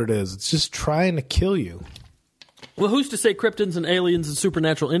cares what it is? It's just trying to kill you. Well, who's to say cryptids and aliens and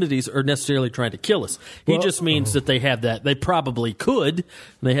supernatural entities are necessarily trying to kill us? He just means that they have that. They probably could. And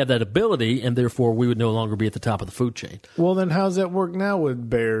they have that ability, and therefore we would no longer be at the top of the food chain. Well, then how's that work now with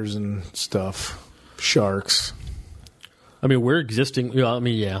bears and stuff? Sharks. I mean, we're existing. I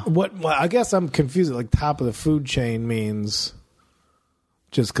mean, yeah. Well, I guess I'm confused. Like top of the food chain means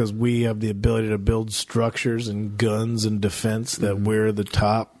just because we have the ability to build structures and guns and defense that we're the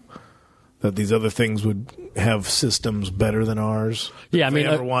top. That these other things would have systems better than ours. Yeah, if they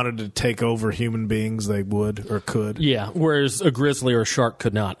ever wanted to take over human beings, they would or could. Yeah, whereas a grizzly or a shark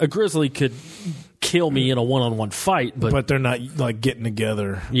could not. A grizzly could kill me in a one-on-one fight, but they're not like getting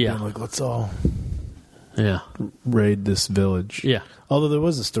together. Yeah, like let's all raid this village. Yeah. Although there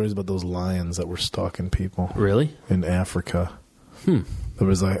was the stories about those lions that were stalking people. Really? In Africa. There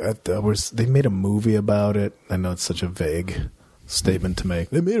was they made a movie about it. I know it's such a vague statement to make.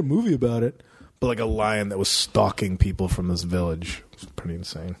 They made a movie about it, but like a lion that was stalking people from this village. It's pretty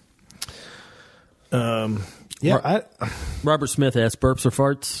insane. Robert Smith asked, burps or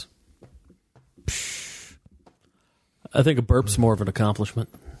farts? I think a burp's more of an accomplishment.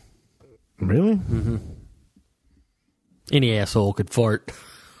 Really? Mm-hmm. Any asshole could fart.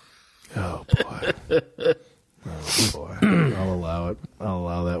 Oh, boy. I'll allow it. I'll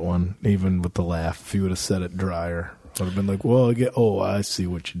allow that one, even with the laugh. If you would have said it drier, I would have been like, well, I see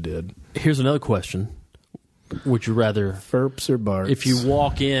what you did. Here's another question. Would you rather... Burps or barks? If you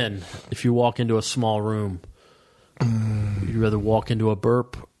walk into a small room, would you rather walk into a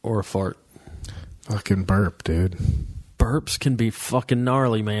burp or a fart? Fucking burp, dude. Burps can be fucking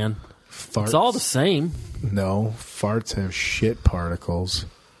gnarly, man. Farts. It's all the same. No, farts have shit particles.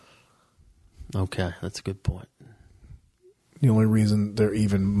 Okay, that's a good point. The only reason they're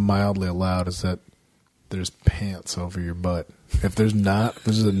even mildly allowed is that there's pants over your butt. If there's not, if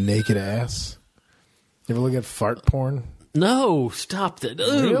this is a naked ass. You ever look at fart porn? No, stop that.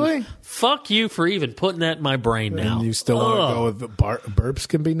 Ooh, really? Fuck you for even putting that in my brain now. And you still want to go with the burps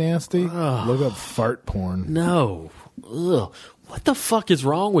can be nasty? Look up fart porn. No. Ugh. What the fuck is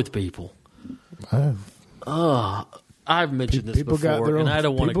wrong with people? I've mentioned this before, and I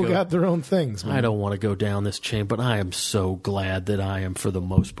don't want to go. People got their own things, man. I don't want to go down this chain, but I am so glad that I am, for the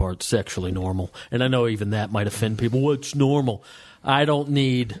most part, sexually normal. And I know even that might offend people. What's normal? I don't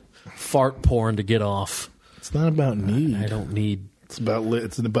need fart porn to get off. It's not about need. I don't need. It's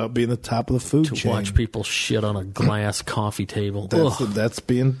about being the top of the food chain. To watch people shit on a glass coffee table. That's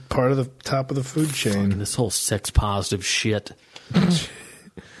being part of the top of the food chain. Fucking this whole sex positive shit.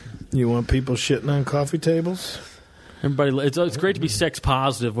 You want people shitting on coffee tables? Everybody, it's great to be sex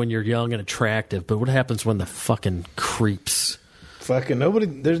positive when you're young and attractive, but what happens when the fucking creeps? Fucking nobody.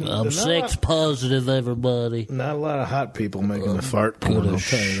 I'm sex positive, everybody. Not a lot of hot people making the fart porn. Put a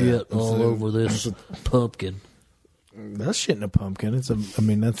shit all over this pumpkin. That's shit in a pumpkin.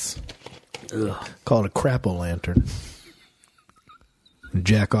 That's called a crap-o-lantern.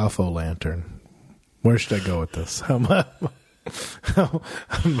 Jack-off-o-lantern. Where should I go with this? Those are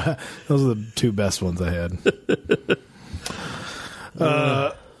the two best ones I had.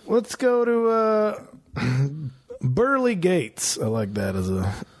 Let's go to Burley Gates. I like that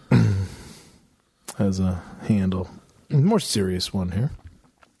as a handle. More serious one here.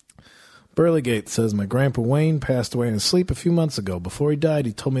 Burley Gates says, my grandpa Wayne passed away in his sleep a few months ago. Before he died,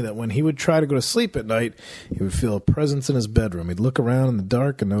 he told me that when he would try to go to sleep at night, he would feel a presence in his bedroom. He'd look around in the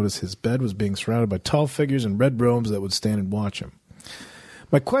dark and notice his bed was being surrounded by tall figures in red robes that would stand and watch him.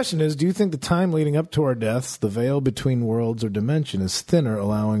 My question is, do you think the time leading up to our deaths, the veil between worlds or dimension, is thinner,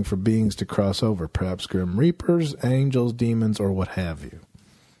 allowing for beings to cross over, perhaps grim reapers, angels, demons, or what have you?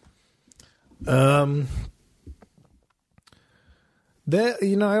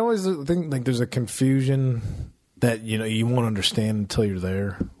 I always think like there's a confusion that you won't understand until you're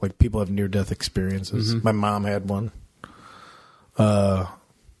there. Like people have near-death experiences. Mm-hmm. My mom had one. And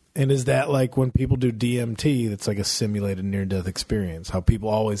is that like when people do DMT, that's like a simulated near-death experience? How people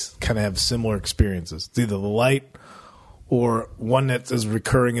always kind of have similar experiences. It's either the light or one that's as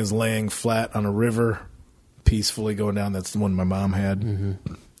recurring as laying flat on a river, peacefully going down. That's the one my mom had.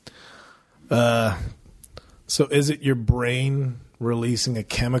 Mm-hmm. So is it your brain releasing a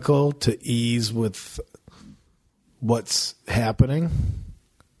chemical to ease with what's happening?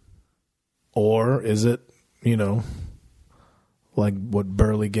 Or is it, like what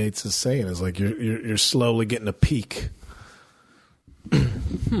Burley Gates is saying, is like you're slowly getting a peak.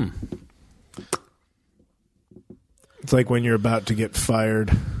 It's like when you're about to get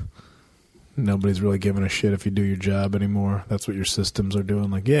fired. Nobody's really giving a shit if you do your job anymore. That's what your systems are doing.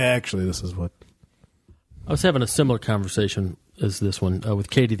 Like, yeah, actually, this is what. I was having a similar conversation as this one with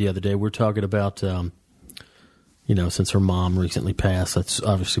Katie the other day. We're talking about, since her mom recently passed, that's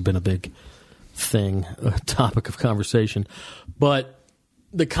obviously been a big thing, a topic of conversation. But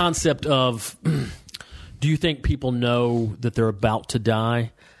the concept of, do you think people know that they're about to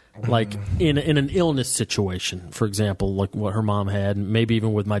die? Like in an illness situation, for example, like what her mom had, and maybe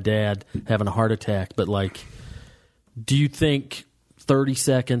even with my dad having a heart attack. But like, do you think 30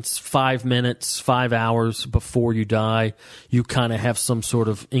 seconds, 5 minutes, 5 hours before you die, you kind of have some sort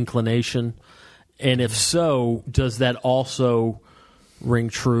of inclination? And if so, does that also ring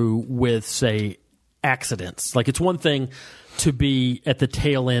true with, say, accidents? Like, it's one thing to be at the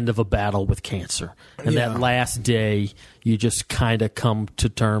tail end of a battle with cancer, and that last day you just kind of come to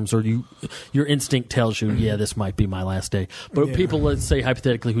terms, or your instinct tells you, yeah, this might be my last day. But people, let's say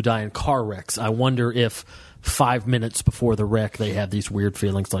hypothetically, who die in car wrecks, I wonder if 5 minutes before the wreck they have these weird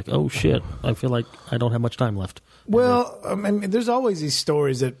feelings like, oh shit, I feel like I don't have much time left. Well, I mean, there's always these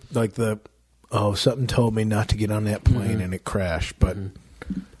stories that like something told me not to get on that plane and it crashed. But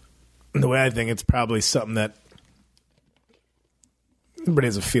the way I think, it's probably something that everybody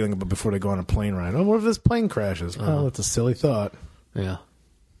has a feeling about before they go on a plane ride. Oh, what if this plane crashes? Well, it's a silly thought. Yeah.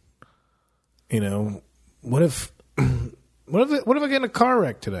 What if I get in a car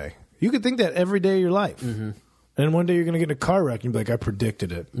wreck today? You could think that every day of your life. Mm-hmm. And one day you're going to get in a car wreck and you'll be like, I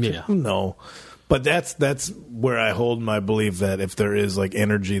predicted it. Yeah. No. But that's where I hold my belief that if there is like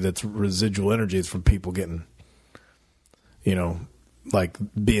energy that's residual energy, it's from people getting, like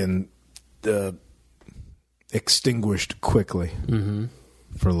being extinguished quickly,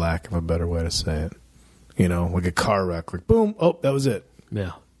 for lack of a better way to say it. Like a car wreck, like boom, oh, that was it.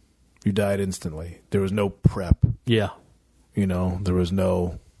 Yeah. You died instantly. There was no prep. Yeah. There was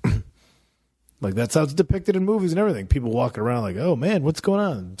no... Like, that's how it's depicted in movies and everything. People walking around like, oh, man, what's going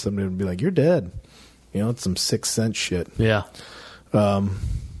on? Somebody would be like, you're dead. It's some Sixth Sense shit. Yeah. But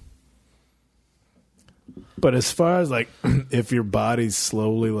as far as, like, if your body's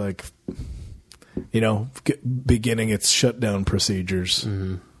slowly, like, beginning its shutdown procedures,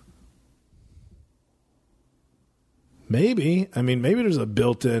 maybe. I mean, maybe there's a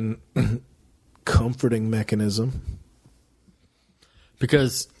built-in comforting mechanism.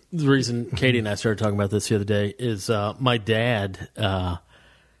 Because... the reason Katie and I started talking about this the other day is my dad.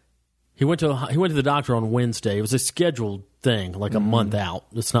 He went to the doctor on Wednesday. It was a scheduled thing, like a month out.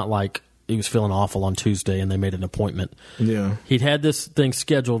 It's not like he was feeling awful on Tuesday and they made an appointment. Yeah, he'd had this thing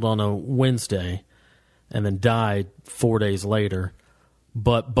scheduled on a Wednesday, and then died 4 days later.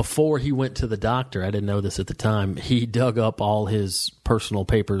 But before he went to the doctor, I didn't know this at the time, he dug up all his personal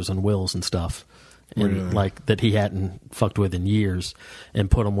papers and wills and stuff. and Really? like that he hadn't fucked with in years, and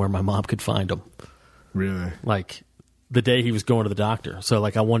put them where my mom could find them. Really? Like the day he was going to the doctor. So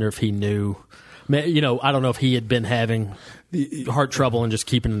like I wonder if he knew. You know, I don't know if he had been having heart trouble and just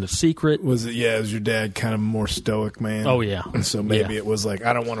keeping it a secret. Was your dad kind of more stoic, man? Oh, yeah. And so maybe Yeah. it was like,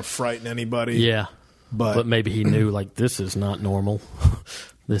 I don't want to frighten anybody. Yeah. But maybe he knew, like, this is not normal.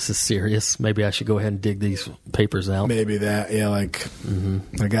 This is serious. Maybe I should go ahead and dig these papers out. maybe that, yeah, like,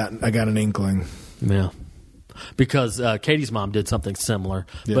 I got an inkling. Yeah. Because Katie's mom did something similar,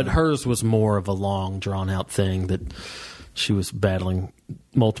 but hers was more of a long, drawn-out thing that she was battling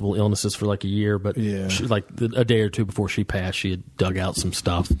multiple illnesses for like a year, but she, like a day or two before she passed, she had dug out some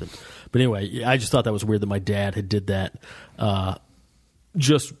stuff. But anyway, I just thought that was weird that my dad had did that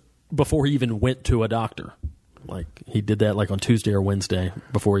just before he even went to a doctor. Like he did that like on Tuesday or Wednesday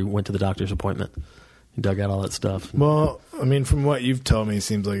before he went to the doctor's appointment. He dug out all that stuff. Well, I mean, from what you've told me, he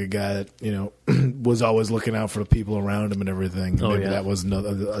seems like a guy that, you know, was always looking out for the people around him and everything. Oh, Maybe yeah. that was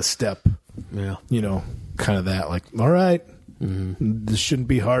a step, Yeah. you know, kind of that. Like, all right, this shouldn't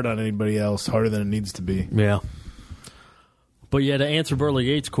be hard on anybody else, harder than it needs to be. Yeah. But yeah, to answer Burley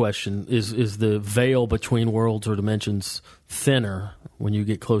Yates' question, is the veil between worlds or dimensions thinner when you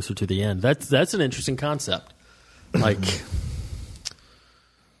get closer to the end? That's an interesting concept. Like,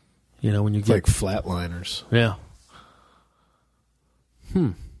 you know, when you It's get like flatliners. yeah.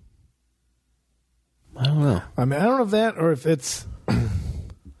 I don't know. I mean, I don't know if that or if it's,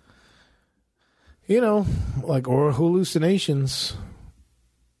 you know, like, or hallucinations.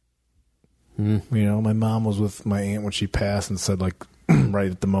 You know, my mom was with my aunt when she passed and said, like, right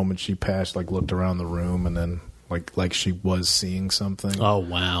at the moment she passed, like, looked around the room and then, like she was seeing something. Oh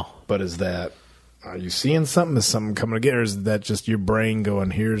wow. But is that, are you seeing something? Is something coming together? Or is that just your brain going,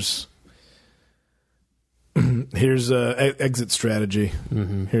 here's a exit strategy.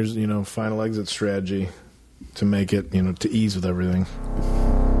 Here's, you know, final exit strategy to make it, you know, to ease with everything.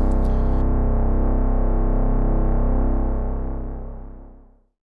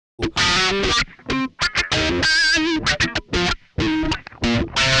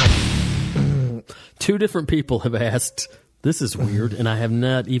 Two different people have asked, this is weird, and I have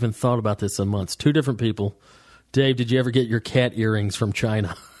not even thought about this in months. Two different people. Dave, did you ever get your cat earrings from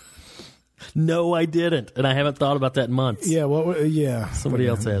China? No, I didn't, and I haven't thought about that in months. Yeah, yeah. Somebody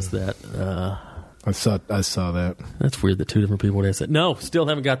else asked that. I saw that. That's weird that two different people would ask that. No, still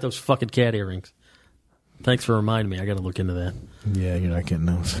haven't got those fucking cat earrings. Thanks for reminding me. I got to look into that. Yeah, you're not getting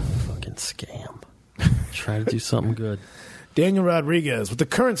those. Fucking scam. Try to do something good. Daniel Rodriguez, with the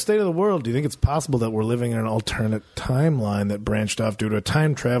current state of the world, do you think it's possible that we're living in an alternate timeline that branched off due to a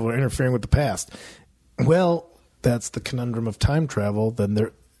time traveler interfering with the past? Well, that's the conundrum of time travel. Then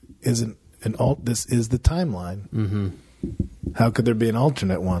there isn't this is the timeline. Mm-hmm. How could there be an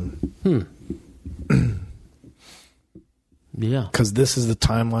alternate one? Yeah. Because this is the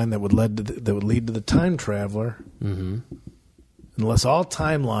timeline that would lead to the time traveler. Mm-hmm. Unless all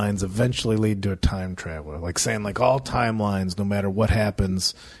timelines eventually lead to a time traveler. Like saying, like, all timelines, no matter what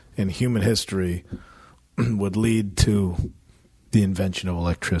happens in human history, would lead to the invention of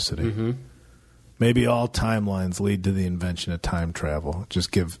electricity. Mm-hmm. Maybe all timelines lead to the invention of time travel.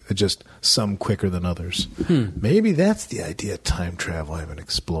 Just some quicker than others. Maybe that's the idea of time travel I haven't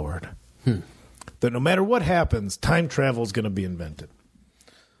explored. That no matter what happens, time travel is going to be invented.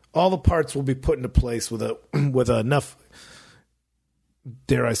 All the parts will be put into place with enough,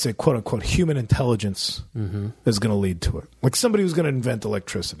 dare I say, quote unquote, human intelligence is going to lead to it. Like somebody who's going to invent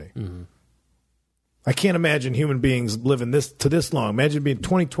electricity. Mm-hmm. I can't imagine human beings living this long. Imagine being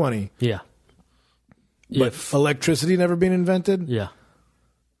 2020. Yeah. But electricity never being invented. Yeah.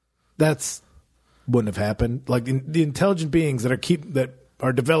 That's wouldn't have happened. Like the intelligent beings that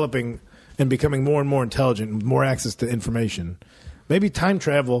are developing and becoming more and more intelligent, with more access to information. Maybe time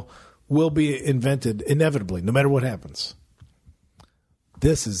travel will be invented inevitably, no matter what happens.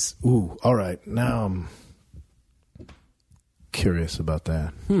 This is all right. Now I'm curious about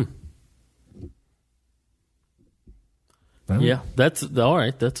that. Yeah, that's all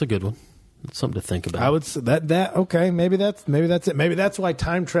right. That's a good one. That's something to think about. I would say that okay. Maybe that's it. Maybe that's why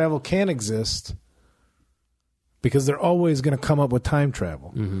time travel can exist, because they're always going to come up with time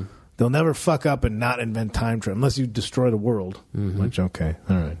travel. Mm-hmm. They'll never fuck up and not invent time travel unless you destroy the world. Mm-hmm. Which okay,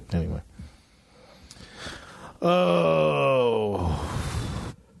 all right. Anyway,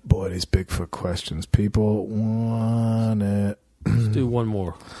 boy, these Bigfoot questions. People want it. Let's do one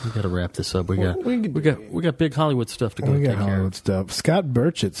more. We got to wrap this up. We got big Hollywood stuff to go. We got take care Hollywood of. stuff. Scott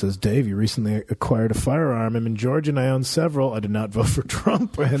Burchett says, Dave, you recently acquired a firearm. I'm in Georgia and I own several. I did not vote for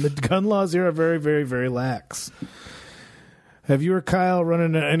Trump, and the gun laws here are very, very, very lax. Have you or Kyle run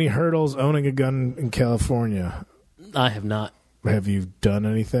into any hurdles owning a gun in California? I have not. Have you done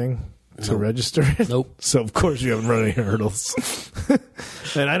anything to register it? Nope. So, of course, you haven't run any hurdles.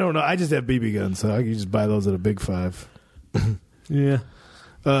 And I don't know. I just have BB guns, so I can just buy those at a Big Five. Yeah.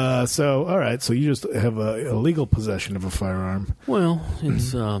 So, all right. So you just have a legal possession of a firearm. Well,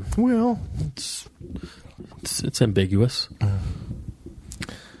 it's it's ambiguous.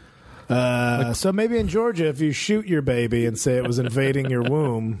 So maybe in Georgia, if you shoot your baby and say it was invading your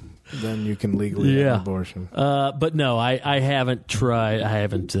womb, then you can legally have an abortion. But no, I haven't tried. I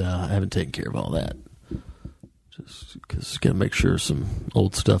haven't taken care of all that. Just because got to make sure some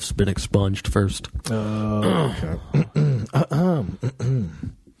old stuff's been expunged first. Okay.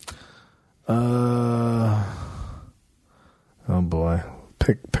 Oh boy.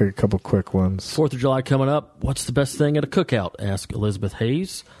 Pick a couple quick ones. 4th of July coming up. What's the best thing at a cookout? Asked Elizabeth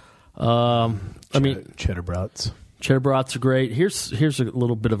Hayes. Cheddar brats. Cheddar brats are great. Here's a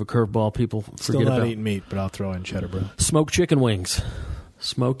little bit of a curveball people forget Still not about. eating meat, but I'll throw in cheddar brats. Smoked chicken wings.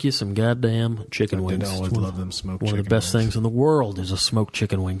 Smoke you some goddamn chicken wings. I always love them smoked chicken wings. One of the best things in the world is a smoked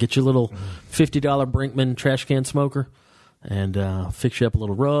chicken wing. Get your little $50 Brinkman trash can smoker and fix you up a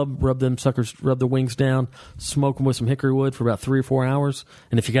little rub the wings down, smoke them with some hickory wood for about 3 or 4 hours.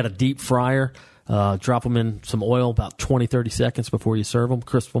 And if you got a deep fryer, drop them in some oil about 20-30 seconds before you serve them.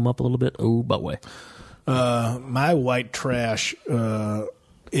 Crisp them up a little bit. Oh, but way. My white trash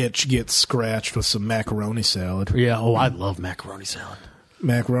itch gets scratched with some macaroni salad. Yeah, I love macaroni salad.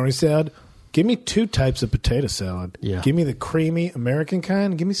 Macaroni salad? Give me 2 types of potato salad. Yeah. Give me the creamy American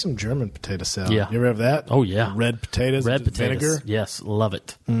kind. Give me some German potato salad. Yeah. You ever have that? Oh, yeah. Red potatoes with vinegar? Yes, love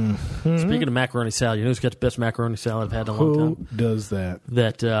it. Mm-hmm. Speaking of macaroni salad, you know who's got the best macaroni salad I've had in a long time? Who does that?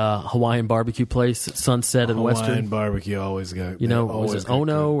 That Hawaiian barbecue place at Sunset and Western. Hawaiian barbecue always got. You know, was it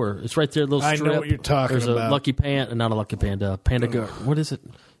Ono or it's right there? Little strip. I know what you're talking about. There's a Lucky Panda, not a Lucky Panda. What is it?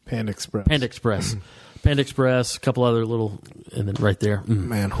 Panda Express. Panda Express. Panda Express. A couple other little, and then right there.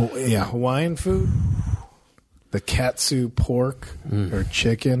 Man, Hawaiian food. The katsu pork or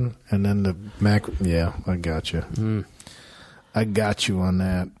chicken, and then the mac. Yeah, I got you. I got you on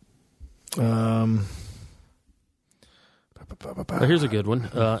that. Here's a good one.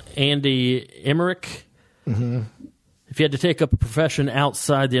 Andy Emmerich. Mm-hmm. If you had to take up a profession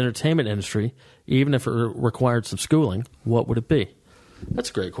outside the entertainment industry, even if it required some schooling, what would it be?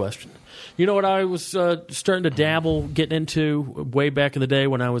 That's a great question. You know what I was starting to dabble, getting into way back in the day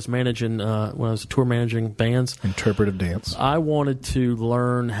when I was managing, when I was tour managing bands? Interpretive dance. I wanted to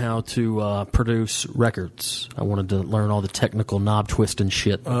learn how to produce records. I wanted to learn all the technical knob twisting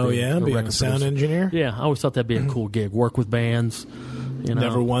shit. Oh, yeah? Being a sound engineer? Yeah, I always thought that'd be a cool gig. Work with bands. You know.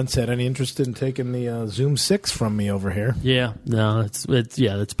 Never once had any interest in taking the Zoom 6 from me over here. Yeah, no,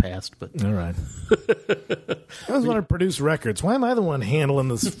 it's passed. But all right. I always want to produce records. Why am I the one handling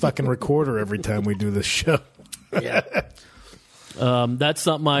this fucking recorder every time we do this show? Yeah. That's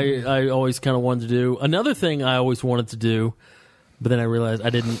something I always kind of wanted to do. Another thing I always wanted to do, but then I realized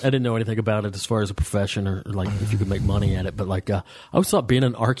I didn't know anything about it as far as a profession or like if you could make money at it. But like I always thought being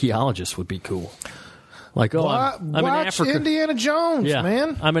an archaeologist would be cool. Like, I'm in Africa. Indiana Jones,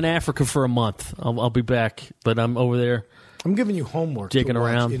 man. I'm in Africa for a month. I'll be back, but I'm over there. I'm giving you homework. Digging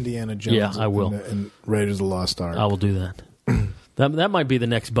around. Indiana Jones. Yeah, I will. And Raiders of the Lost Ark. I will do that. that might be the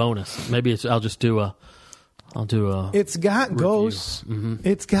next bonus. Maybe I'll do a. It's got review. ghosts. Mm-hmm.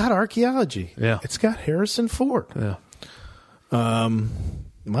 It's got archaeology. Yeah. It's got Harrison Ford. Yeah.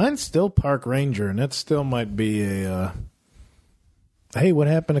 Mine's still Park Ranger, and that still might be a. Hey, what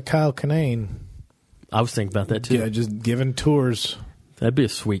happened to Kyle Kinane? I was thinking about that too. Yeah, just giving tours. That'd be a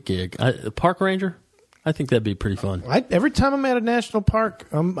sweet gig. Park Ranger, I think that'd be pretty fun. Every time I'm at a national park,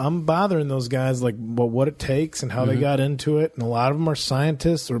 I'm bothering those guys like what it takes and how they got into it. And a lot of them are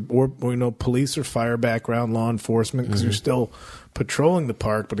scientists or police or fire background, law enforcement because you're still patrolling the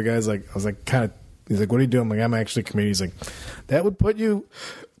park. But the guy's like, he's like, what are you doing? I'm like, I'm actually a comedian. He's like, that would put you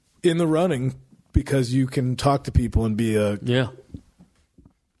in the running because you can talk to people and be a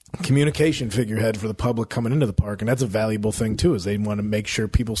communication figurehead for the public coming into the park, and that's a valuable thing too. Is they want to make sure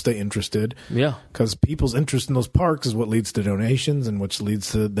people stay interested. Yeah, because people's interest in those parks is what leads to donations and which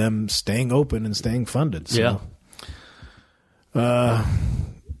leads to them staying open and staying funded. So, what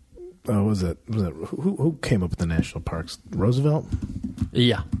was it? Who came up with the national parks? Roosevelt?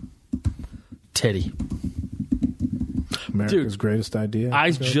 Yeah, Teddy. America's greatest idea.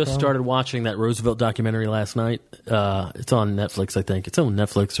 I just started watching that Roosevelt documentary last night. It's on Netflix, I think. It's on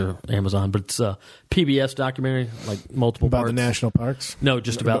Netflix or Amazon, but it's a PBS documentary, like multiple about parts. The national parks? No,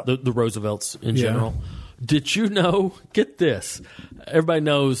 just about the Roosevelts in general. Did you know, get this, everybody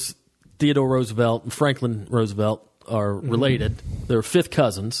knows Theodore Roosevelt and Franklin Roosevelt, are related. They're fifth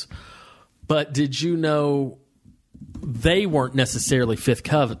cousins. But did you know they weren't necessarily fifth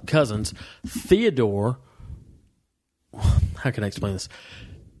cousins? Theodore, how can I explain this?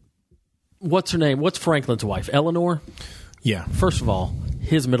 What's her name? What's Franklin's wife? Eleanor? Yeah. First of all,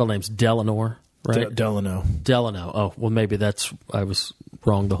 his middle name's Delano, right? Delano. Delano. Oh, well, maybe I was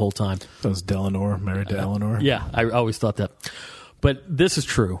wrong the whole time. That was Delano, married to Eleanor. Yeah, I always thought that. But this is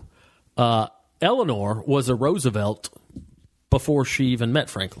true. Eleanor was a Roosevelt before she even met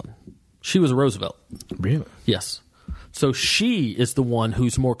Franklin. She was a Roosevelt. Really? Yes. So she is the one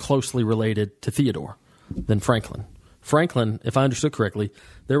who's more closely related to Theodore than Franklin. Franklin, if I understood correctly,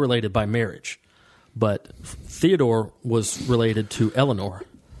 they're related by marriage. But Theodore was related to Eleanor.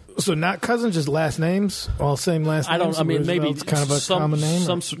 So not cousins, just last names? All same last names? Maybe it's kind of a common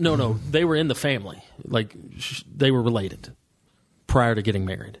name? No, they were in the family. Like, they were related prior to getting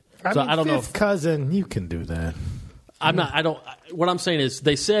married. I don't know. Fifth cousin, you can do that. What I'm saying is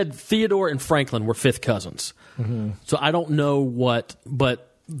they said Theodore and Franklin were fifth cousins. Mm-hmm. So I don't know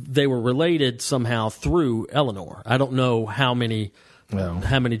but they were related somehow through Eleanor. I don't know how many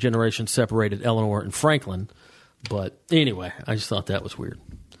generations separated Eleanor and Franklin. But anyway, I just thought that was weird.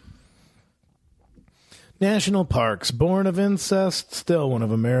 National parks, born of incest, still one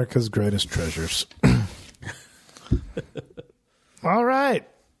of America's greatest treasures. All right.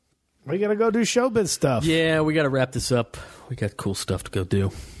 We got to go do showbiz stuff. Yeah, we got to wrap this up. We got cool stuff to go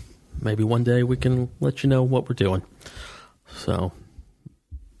do. Maybe one day we can let you know what we're doing. So.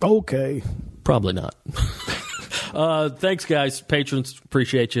 Okay. Probably not. Thanks, guys. Patrons,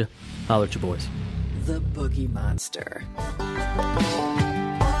 appreciate you. Holler at your boys. The Boogie Monster.